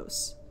somewhere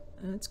close.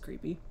 That's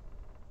creepy.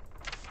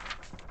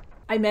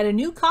 I met a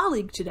new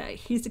colleague today.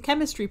 He's a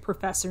chemistry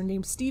professor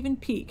named Stephen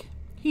Peake.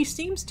 He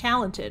seems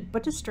talented,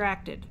 but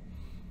distracted.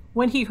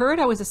 When he heard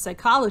I was a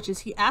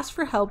psychologist, he asked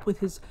for help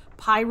with his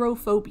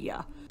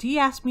pyrophobia. Dee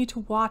asked me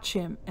to watch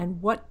him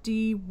and what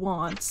Dee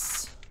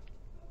wants.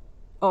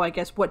 Oh, I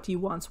guess what Dee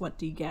wants, what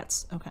Dee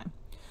gets. Okay.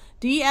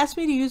 Dee asked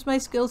me to use my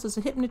skills as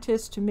a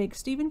hypnotist to make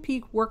Stephen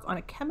Peake work on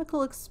a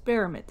chemical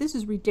experiment. This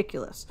is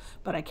ridiculous,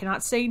 but I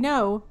cannot say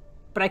no.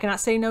 But I cannot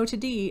say no to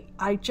Dee.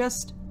 I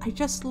just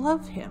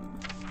love him.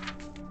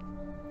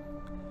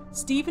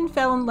 Stephen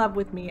fell in love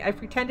with me. I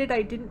pretended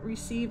I didn't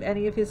receive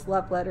any of his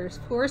love letters.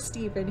 Poor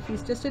Stephen,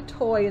 he's just a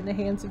toy in the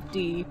hands of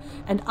Dee,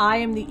 and I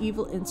am the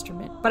evil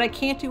instrument. But I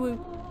can't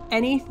do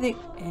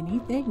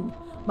anything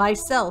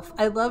myself.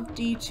 I love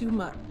Dee too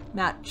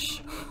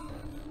much.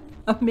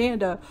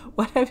 Amanda,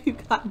 what have you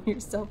gotten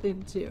yourself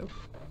into?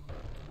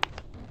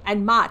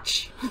 And Mach.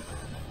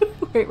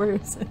 Wait, where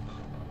is it?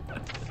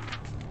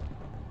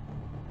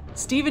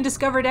 Stephen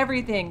discovered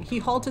everything. He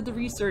halted the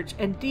research,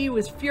 and Dee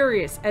was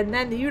furious, and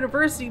then the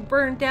university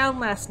burned down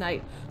last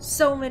night.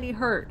 So many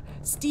hurt.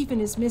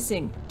 Stephen is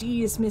missing,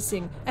 Dee is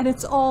missing, and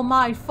it's all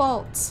my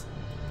fault.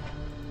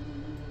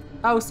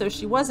 Oh, so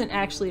she wasn't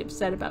actually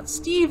upset about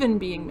Stephen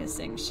being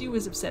missing. She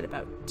was upset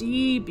about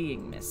Dee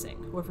being missing,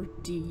 whoever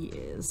Dee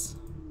is.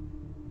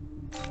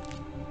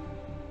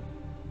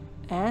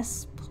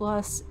 S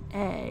plus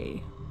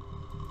A.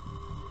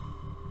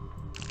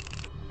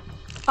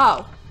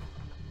 Oh.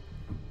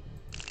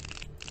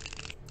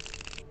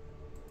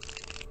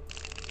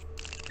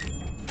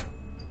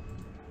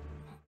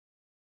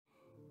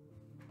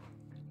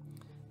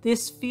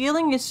 This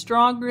feeling is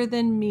stronger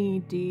than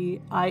me,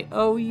 Dee. I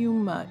owe you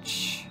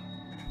much.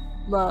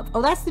 Love.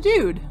 Oh, that's the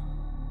dude.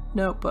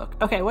 Notebook.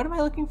 Okay, what am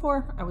I looking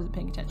for? I wasn't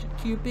paying attention.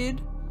 Cupid.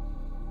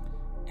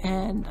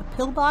 And a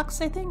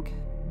pillbox, I think.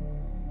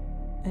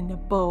 And a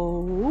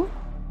bow.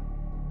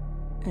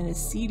 And a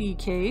CD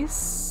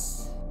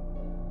case.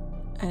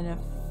 And a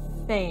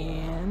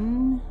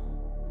fan.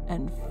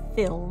 And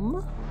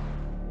film.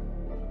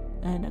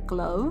 And a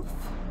glove.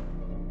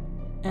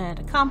 And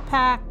a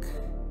compact.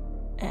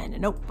 And a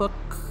notebook,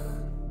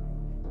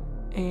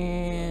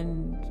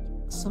 and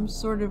some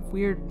sort of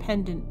weird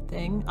pendant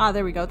thing. Ah,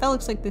 there we go. That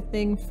looks like the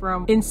thing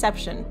from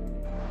Inception.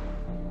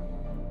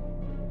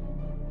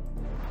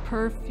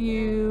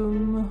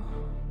 Perfume,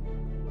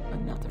 a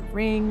Another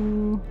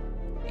ring.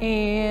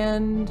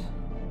 And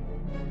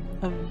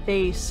a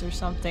vase or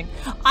something.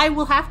 I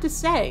will have to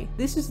say,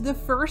 this is the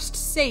first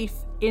safe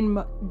in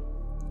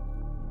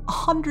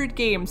 100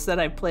 games that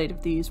I've played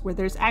of these where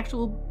there's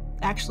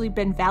actually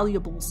been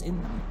valuables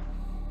in them.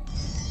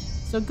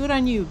 So good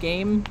on you,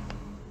 game.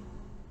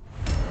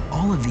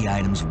 All of the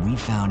items we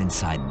found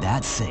inside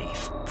that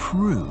safe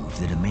prove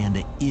that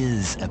Amanda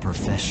is a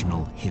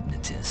professional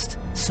hypnotist.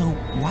 So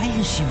why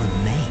has she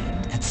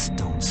remained at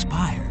Stone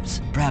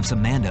Spires? Perhaps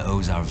Amanda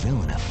owes our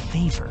villain a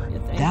favor.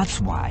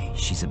 That's why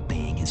she's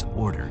obeying his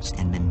orders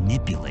and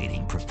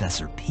manipulating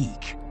Professor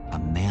Peak.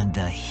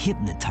 Amanda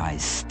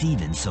hypnotized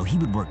Steven so he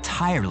would work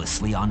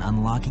tirelessly on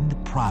unlocking the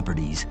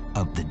properties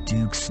of the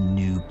Duke's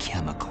new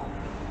chemical.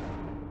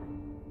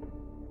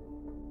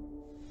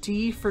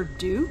 D for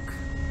Duke?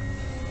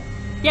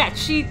 Yeah,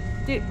 she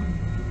did.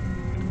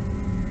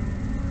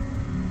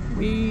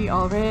 We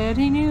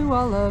already knew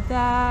all of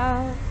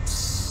that.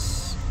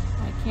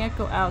 I can't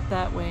go out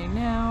that way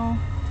now.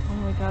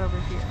 What do I got over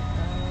here?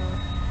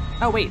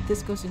 Oh wait,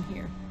 this goes in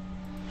here.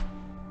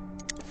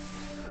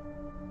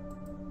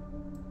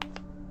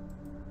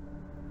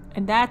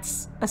 And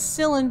that's a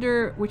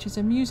cylinder, which is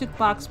a music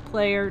box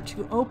player,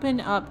 to open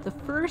up the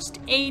first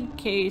aid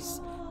case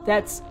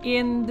that's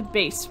in the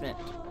basement.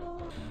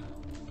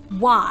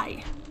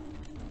 Why?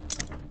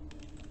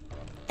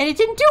 And it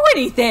didn't do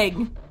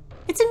anything!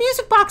 It's a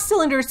music box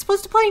cylinder, it's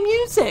supposed to play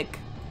music!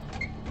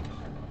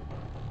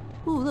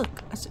 Ooh,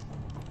 look.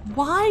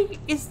 Why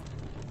is...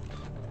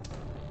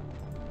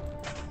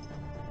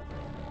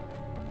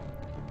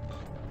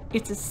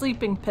 It's a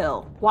sleeping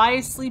pill. Why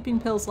is sleeping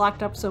pills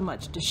locked up so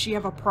much? Does she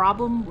have a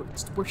problem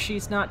where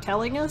she's not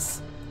telling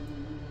us?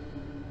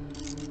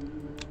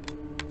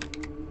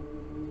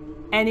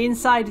 And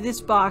inside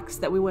this box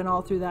that we went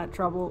all through that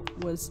trouble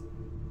was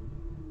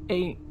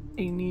a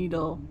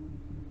needle.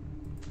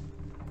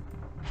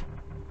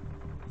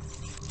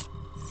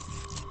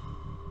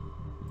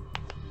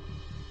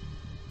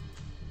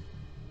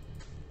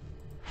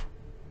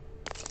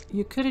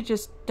 You could have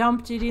just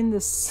dumped it in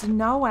the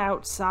snow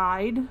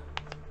outside.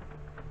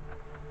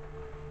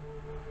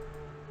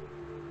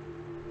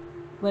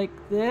 Like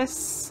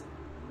this?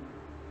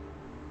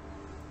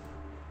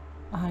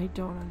 I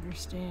don't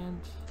understand.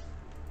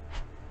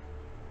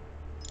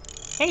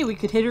 Hey, we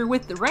could hit her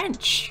with the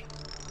wrench.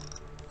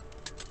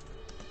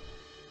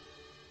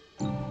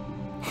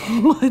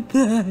 What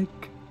the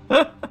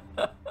heck?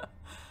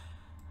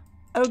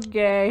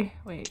 Okay,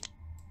 wait.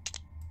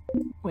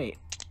 Wait.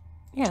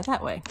 Yeah,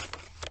 that way.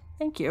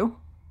 Thank you.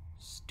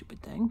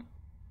 Stupid thing.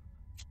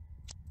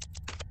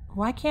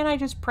 Why can't I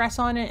just press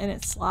on it and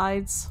it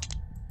slides?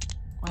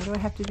 Why do I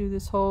have to do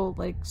this whole,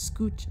 like,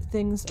 scoot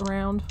things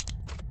around?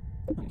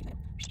 Okay. I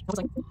was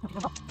like,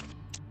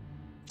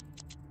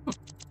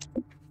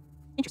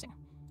 interesting.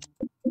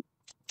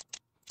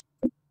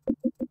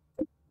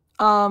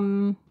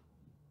 Am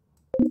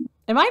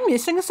I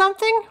missing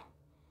something?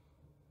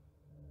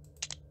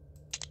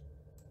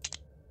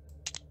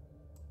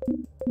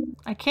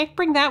 I can't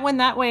bring that one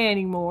that way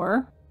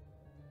anymore.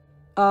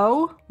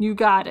 Oh, you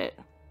got it.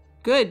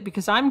 Good,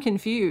 because I'm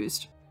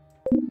confused.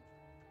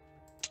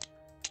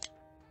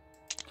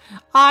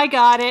 I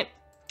got it.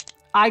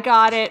 I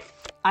got it.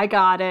 I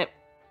got it.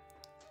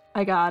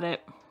 I got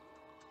it.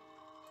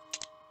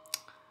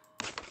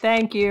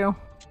 Thank you.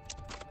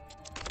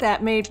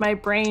 That made my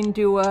brain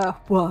do a...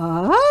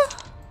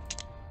 What?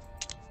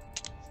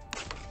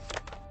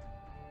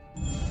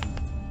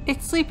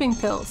 It's sleeping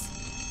pills.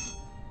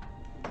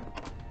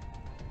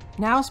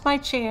 Now's my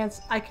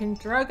chance. I can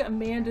drug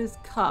Amanda's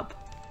cup.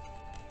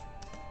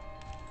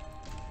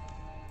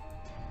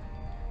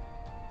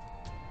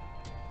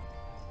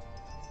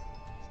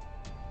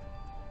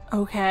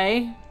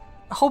 Okay.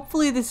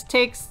 Hopefully this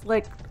takes,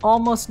 like,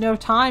 almost no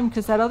time,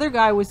 because that other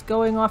guy was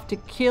going off to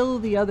kill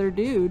the other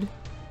dude.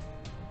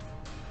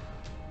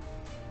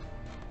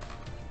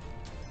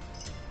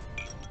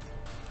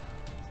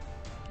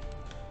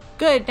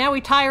 Good, now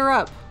we tie her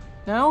up.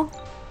 No?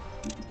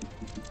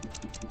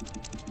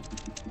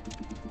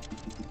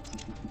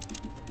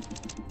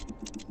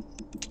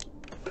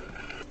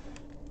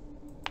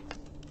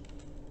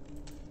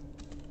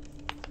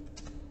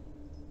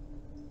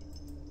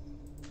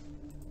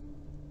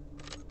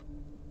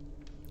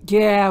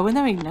 Yeah, wouldn't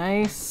that be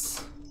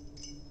nice?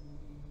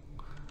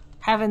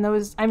 Having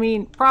those, I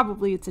mean,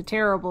 probably it's a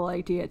terrible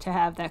idea to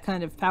have that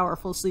kind of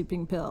powerful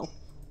sleeping pill,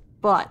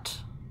 but...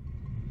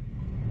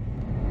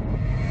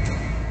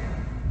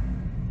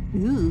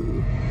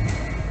 Ooh.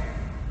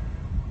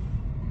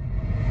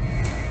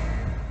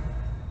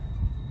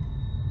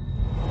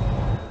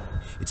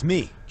 It's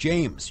me,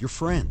 James, your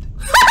friend.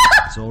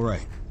 It's all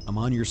right. I'm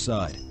on your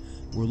side.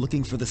 We're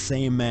looking for the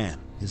same man.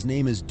 His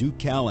name is Duke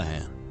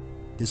Callahan.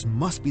 This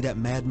must be that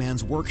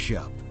madman's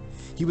workshop.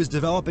 He was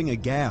developing a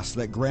gas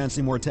that grants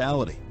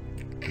immortality.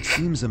 It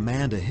seems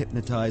Amanda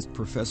hypnotized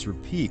Professor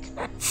Peak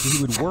so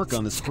he would work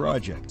on this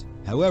project.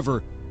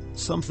 However,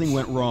 something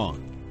went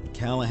wrong.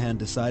 Callahan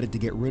decided to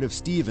get rid of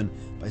Steven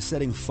by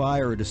setting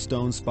fire to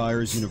Stone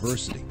Spires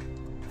University.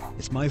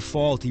 It's my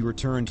fault he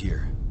returned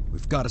here.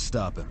 We've got to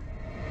stop him.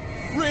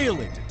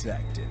 Really,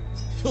 Detective?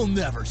 You'll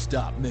never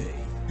stop me.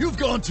 You've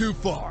gone too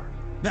far.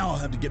 Now I'll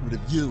have to get rid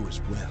of you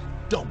as well.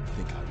 Don't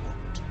think I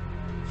won't.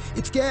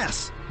 It's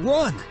gas!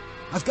 Run!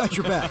 I've got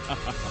your back.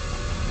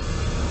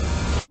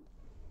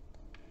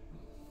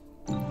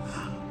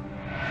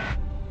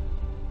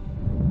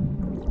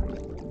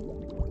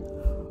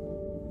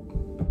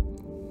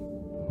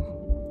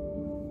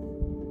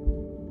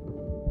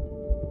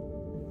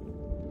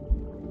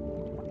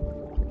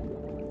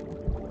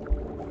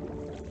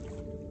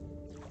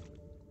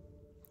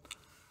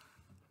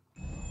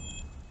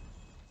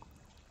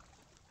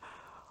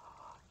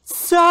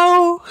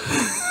 So,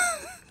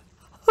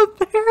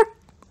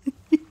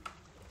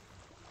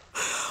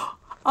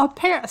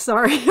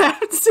 sorry, I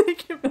have to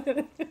take a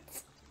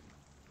minute.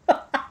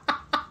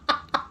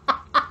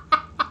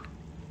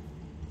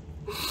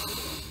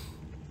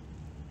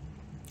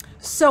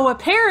 So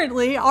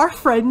apparently our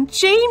friend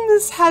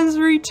James has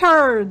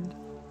returned.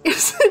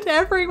 Isn't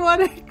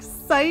everyone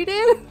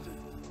excited?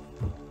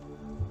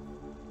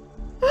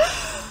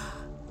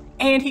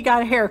 And he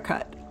got a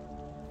haircut.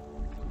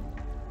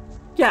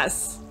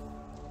 Yes.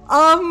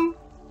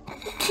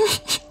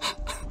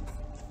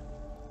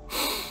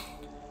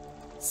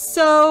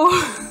 So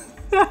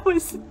that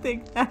was the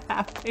thing that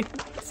happened.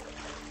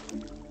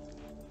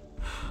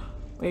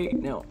 Wait,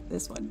 no,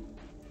 this one.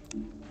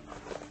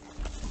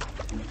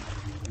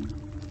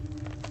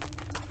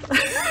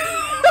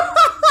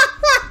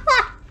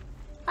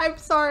 I'm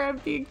sorry I'm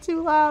being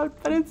too loud,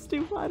 but it's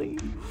too funny.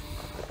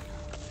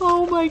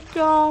 Oh my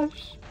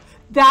gosh.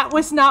 That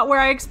was not where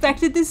I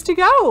expected this to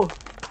go.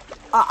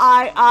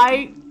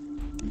 I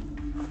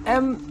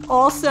am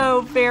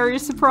also very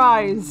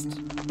surprised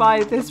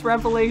by this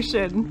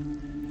revelation.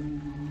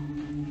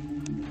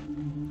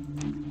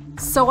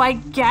 So I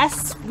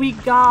guess we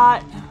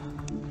got...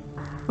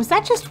 Was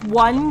that just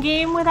one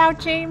game without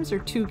James or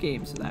 2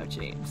 games without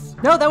James?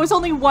 No, that was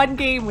only 1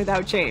 game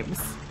without James.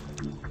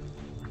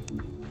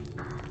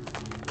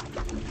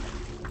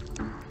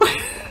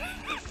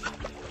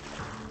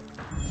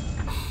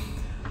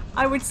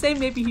 I would say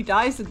maybe he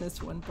dies in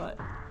this one, but...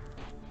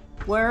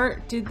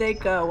 Where did they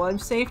go? Well, I'm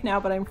safe now,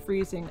 but I'm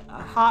freezing.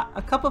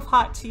 A cup of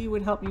hot tea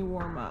would help me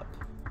warm up.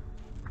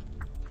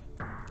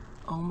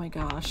 Oh my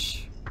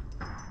gosh.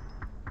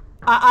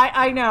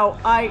 I know.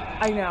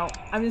 I know.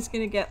 I'm just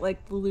gonna get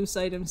like the loose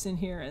items in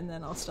here and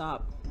then I'll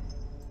stop.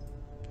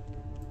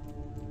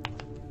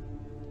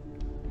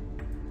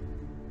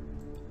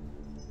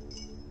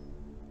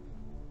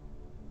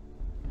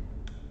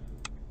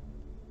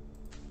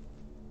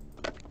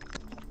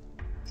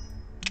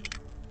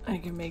 I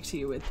can make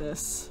tea with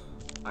this.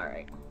 All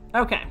right.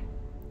 Okay.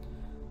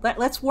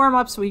 Let's warm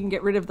up so we can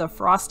get rid of the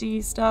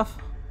frosty stuff.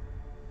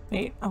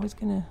 Wait, I was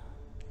gonna...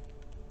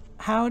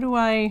 How do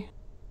I...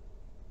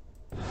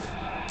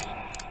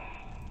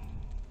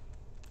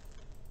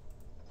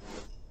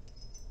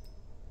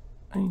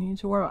 I need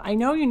to warm up. I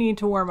know you need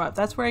to warm up.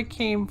 That's where I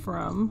came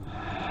from.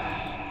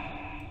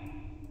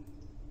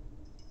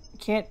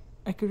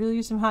 I could really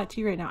use some hot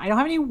tea right now. I don't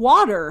have any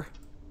water.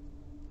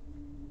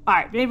 All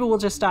right, maybe we'll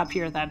just stop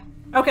here then.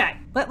 Okay,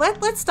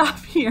 let's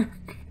stop here.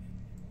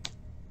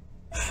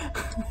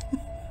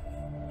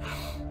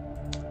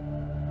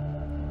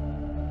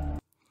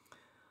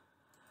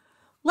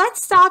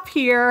 Let's stop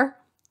here.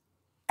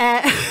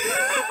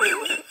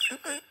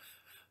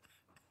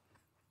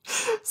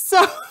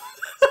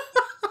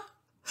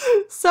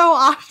 So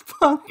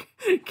Oddpunk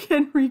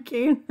can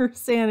regain her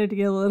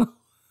sanity a little.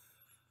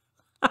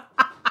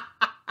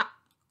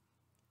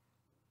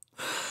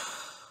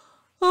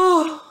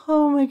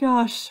 Oh my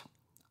gosh.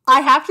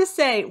 I have to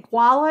say,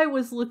 while I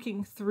was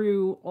looking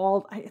through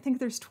I think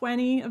there's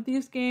 20 of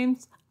these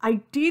games,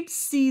 I did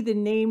see the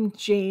name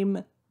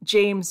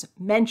James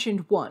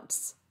mentioned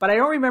once, but I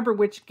don't remember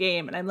which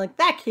game. And I'm like,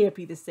 that can't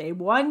be the same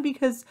one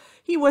because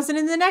he wasn't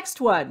in the next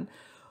one.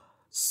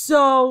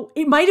 So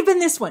it might have been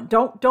this one.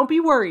 Don't be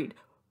worried.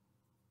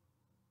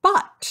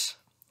 But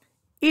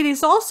it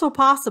is also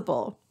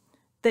possible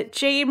that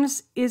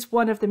James is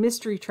one of the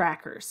mystery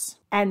trackers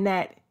and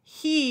that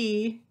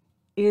he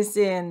is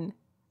in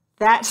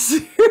that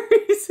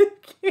series of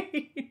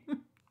games.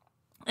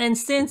 And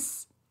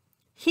since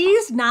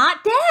he's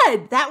not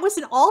dead, that was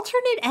an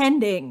alternate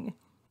ending.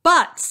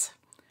 But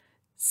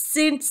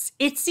since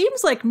it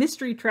seems like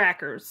mystery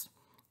trackers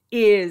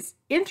is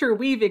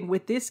interweaving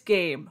with this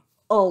game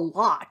a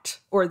lot,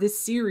 or this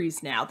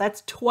series now,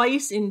 that's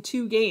twice in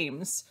 2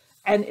 games.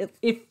 And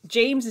if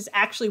James is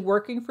actually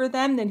working for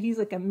them, then he's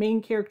like a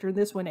main character in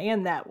this one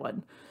and that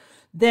one.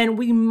 Then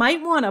we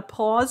might want to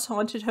pause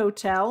Haunted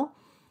Hotel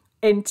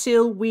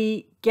until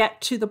we get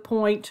to the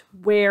point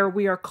where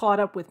we are caught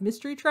up with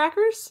mystery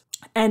trackers.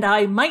 And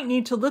I might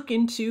need to look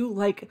into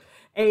like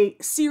a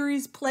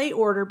series play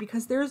order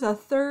because there's a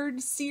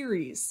 3rd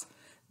series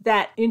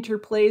that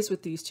interplays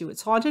with these 2.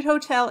 It's Haunted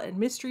Hotel and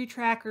Mystery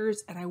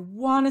Trackers, and I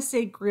want to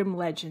say Grim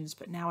Legends,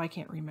 but now I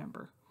can't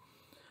remember.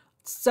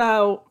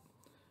 So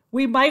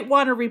We might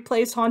want to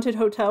replace Haunted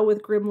Hotel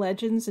with Grim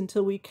Legends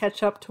until we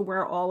catch up to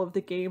where all of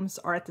the games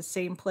are at the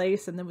same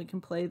place, and then we can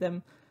play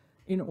them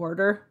in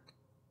order.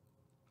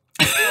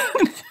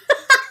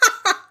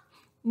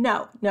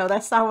 No,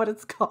 that's not what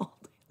it's called.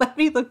 Let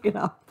me look it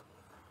up.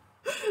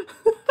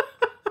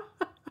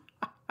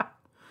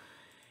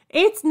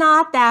 It's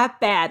not that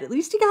bad. At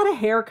least he got a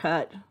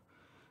haircut.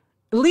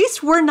 At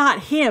least we're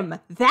not him.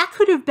 That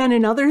could have been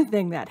another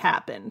thing that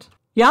happened.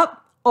 Yep.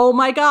 Oh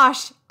my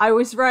gosh. I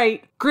was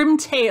right. Grim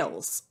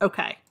Tales.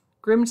 Okay.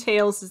 Grim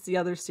Tales is the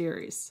other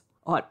series.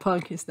 Odd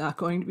Punk is not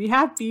going to be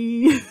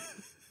happy.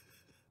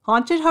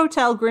 Haunted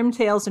Hotel, Grim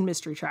Tales, and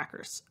Mystery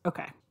Trackers.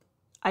 Okay.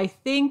 I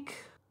think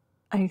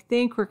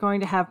we're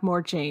going to have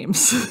more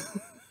James.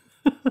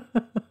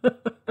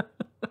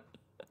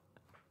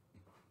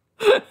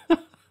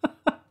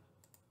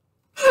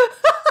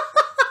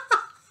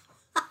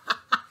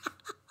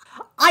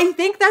 I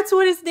think that's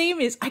what his name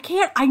is.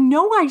 I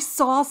know I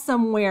saw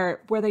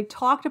somewhere where they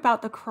talked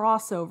about the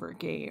crossover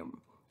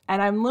game,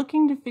 and I'm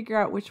looking to figure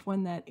out which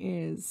one that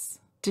is.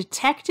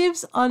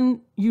 Detectives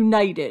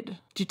United.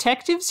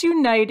 Detectives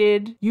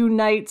United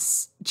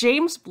unites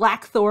James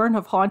Blackthorne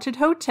of Haunted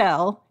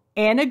Hotel,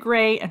 Anna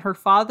Gray and her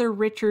father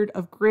Richard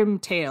of Grim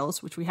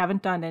Tales, which we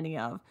haven't done any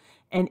of,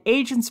 and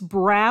Agents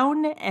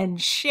Brown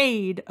and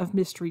Shade of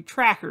Mystery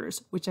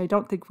Trackers, which I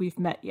don't think we've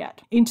met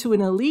yet, into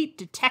an elite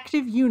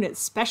detective unit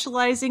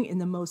specializing in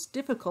the most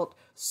difficult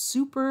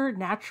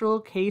supernatural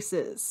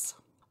cases.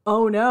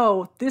 Oh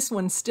no, this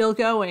one's still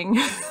going.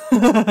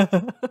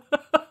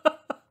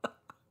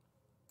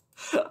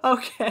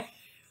 Okay,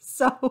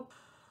 so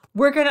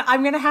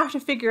I'm gonna have to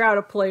figure out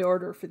a play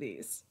order for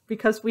these,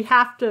 because we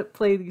have to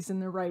play these in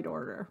the right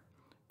order,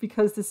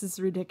 because this is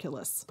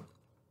ridiculous.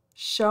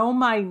 Show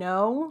my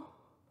no.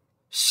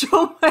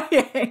 Show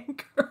my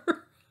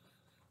anger.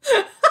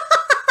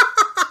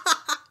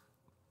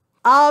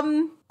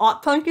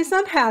 Odd Punk is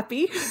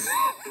unhappy.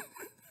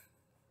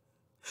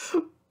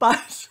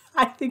 But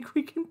I think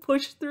we can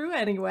push through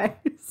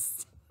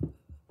anyways.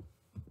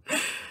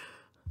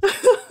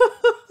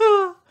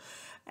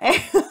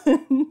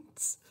 And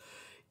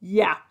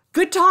yeah,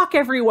 good talk,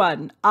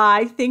 everyone.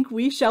 I think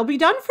we shall be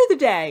done for the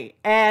day.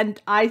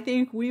 And I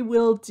think we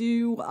will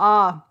do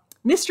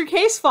Mr.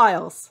 Case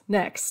Files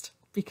next,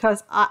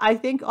 because I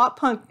think Odd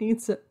Punk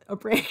needs a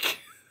break.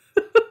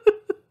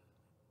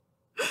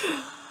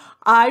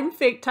 I'm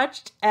Fake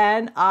Touched,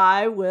 and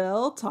I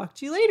will talk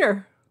to you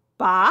later.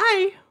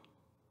 Bye.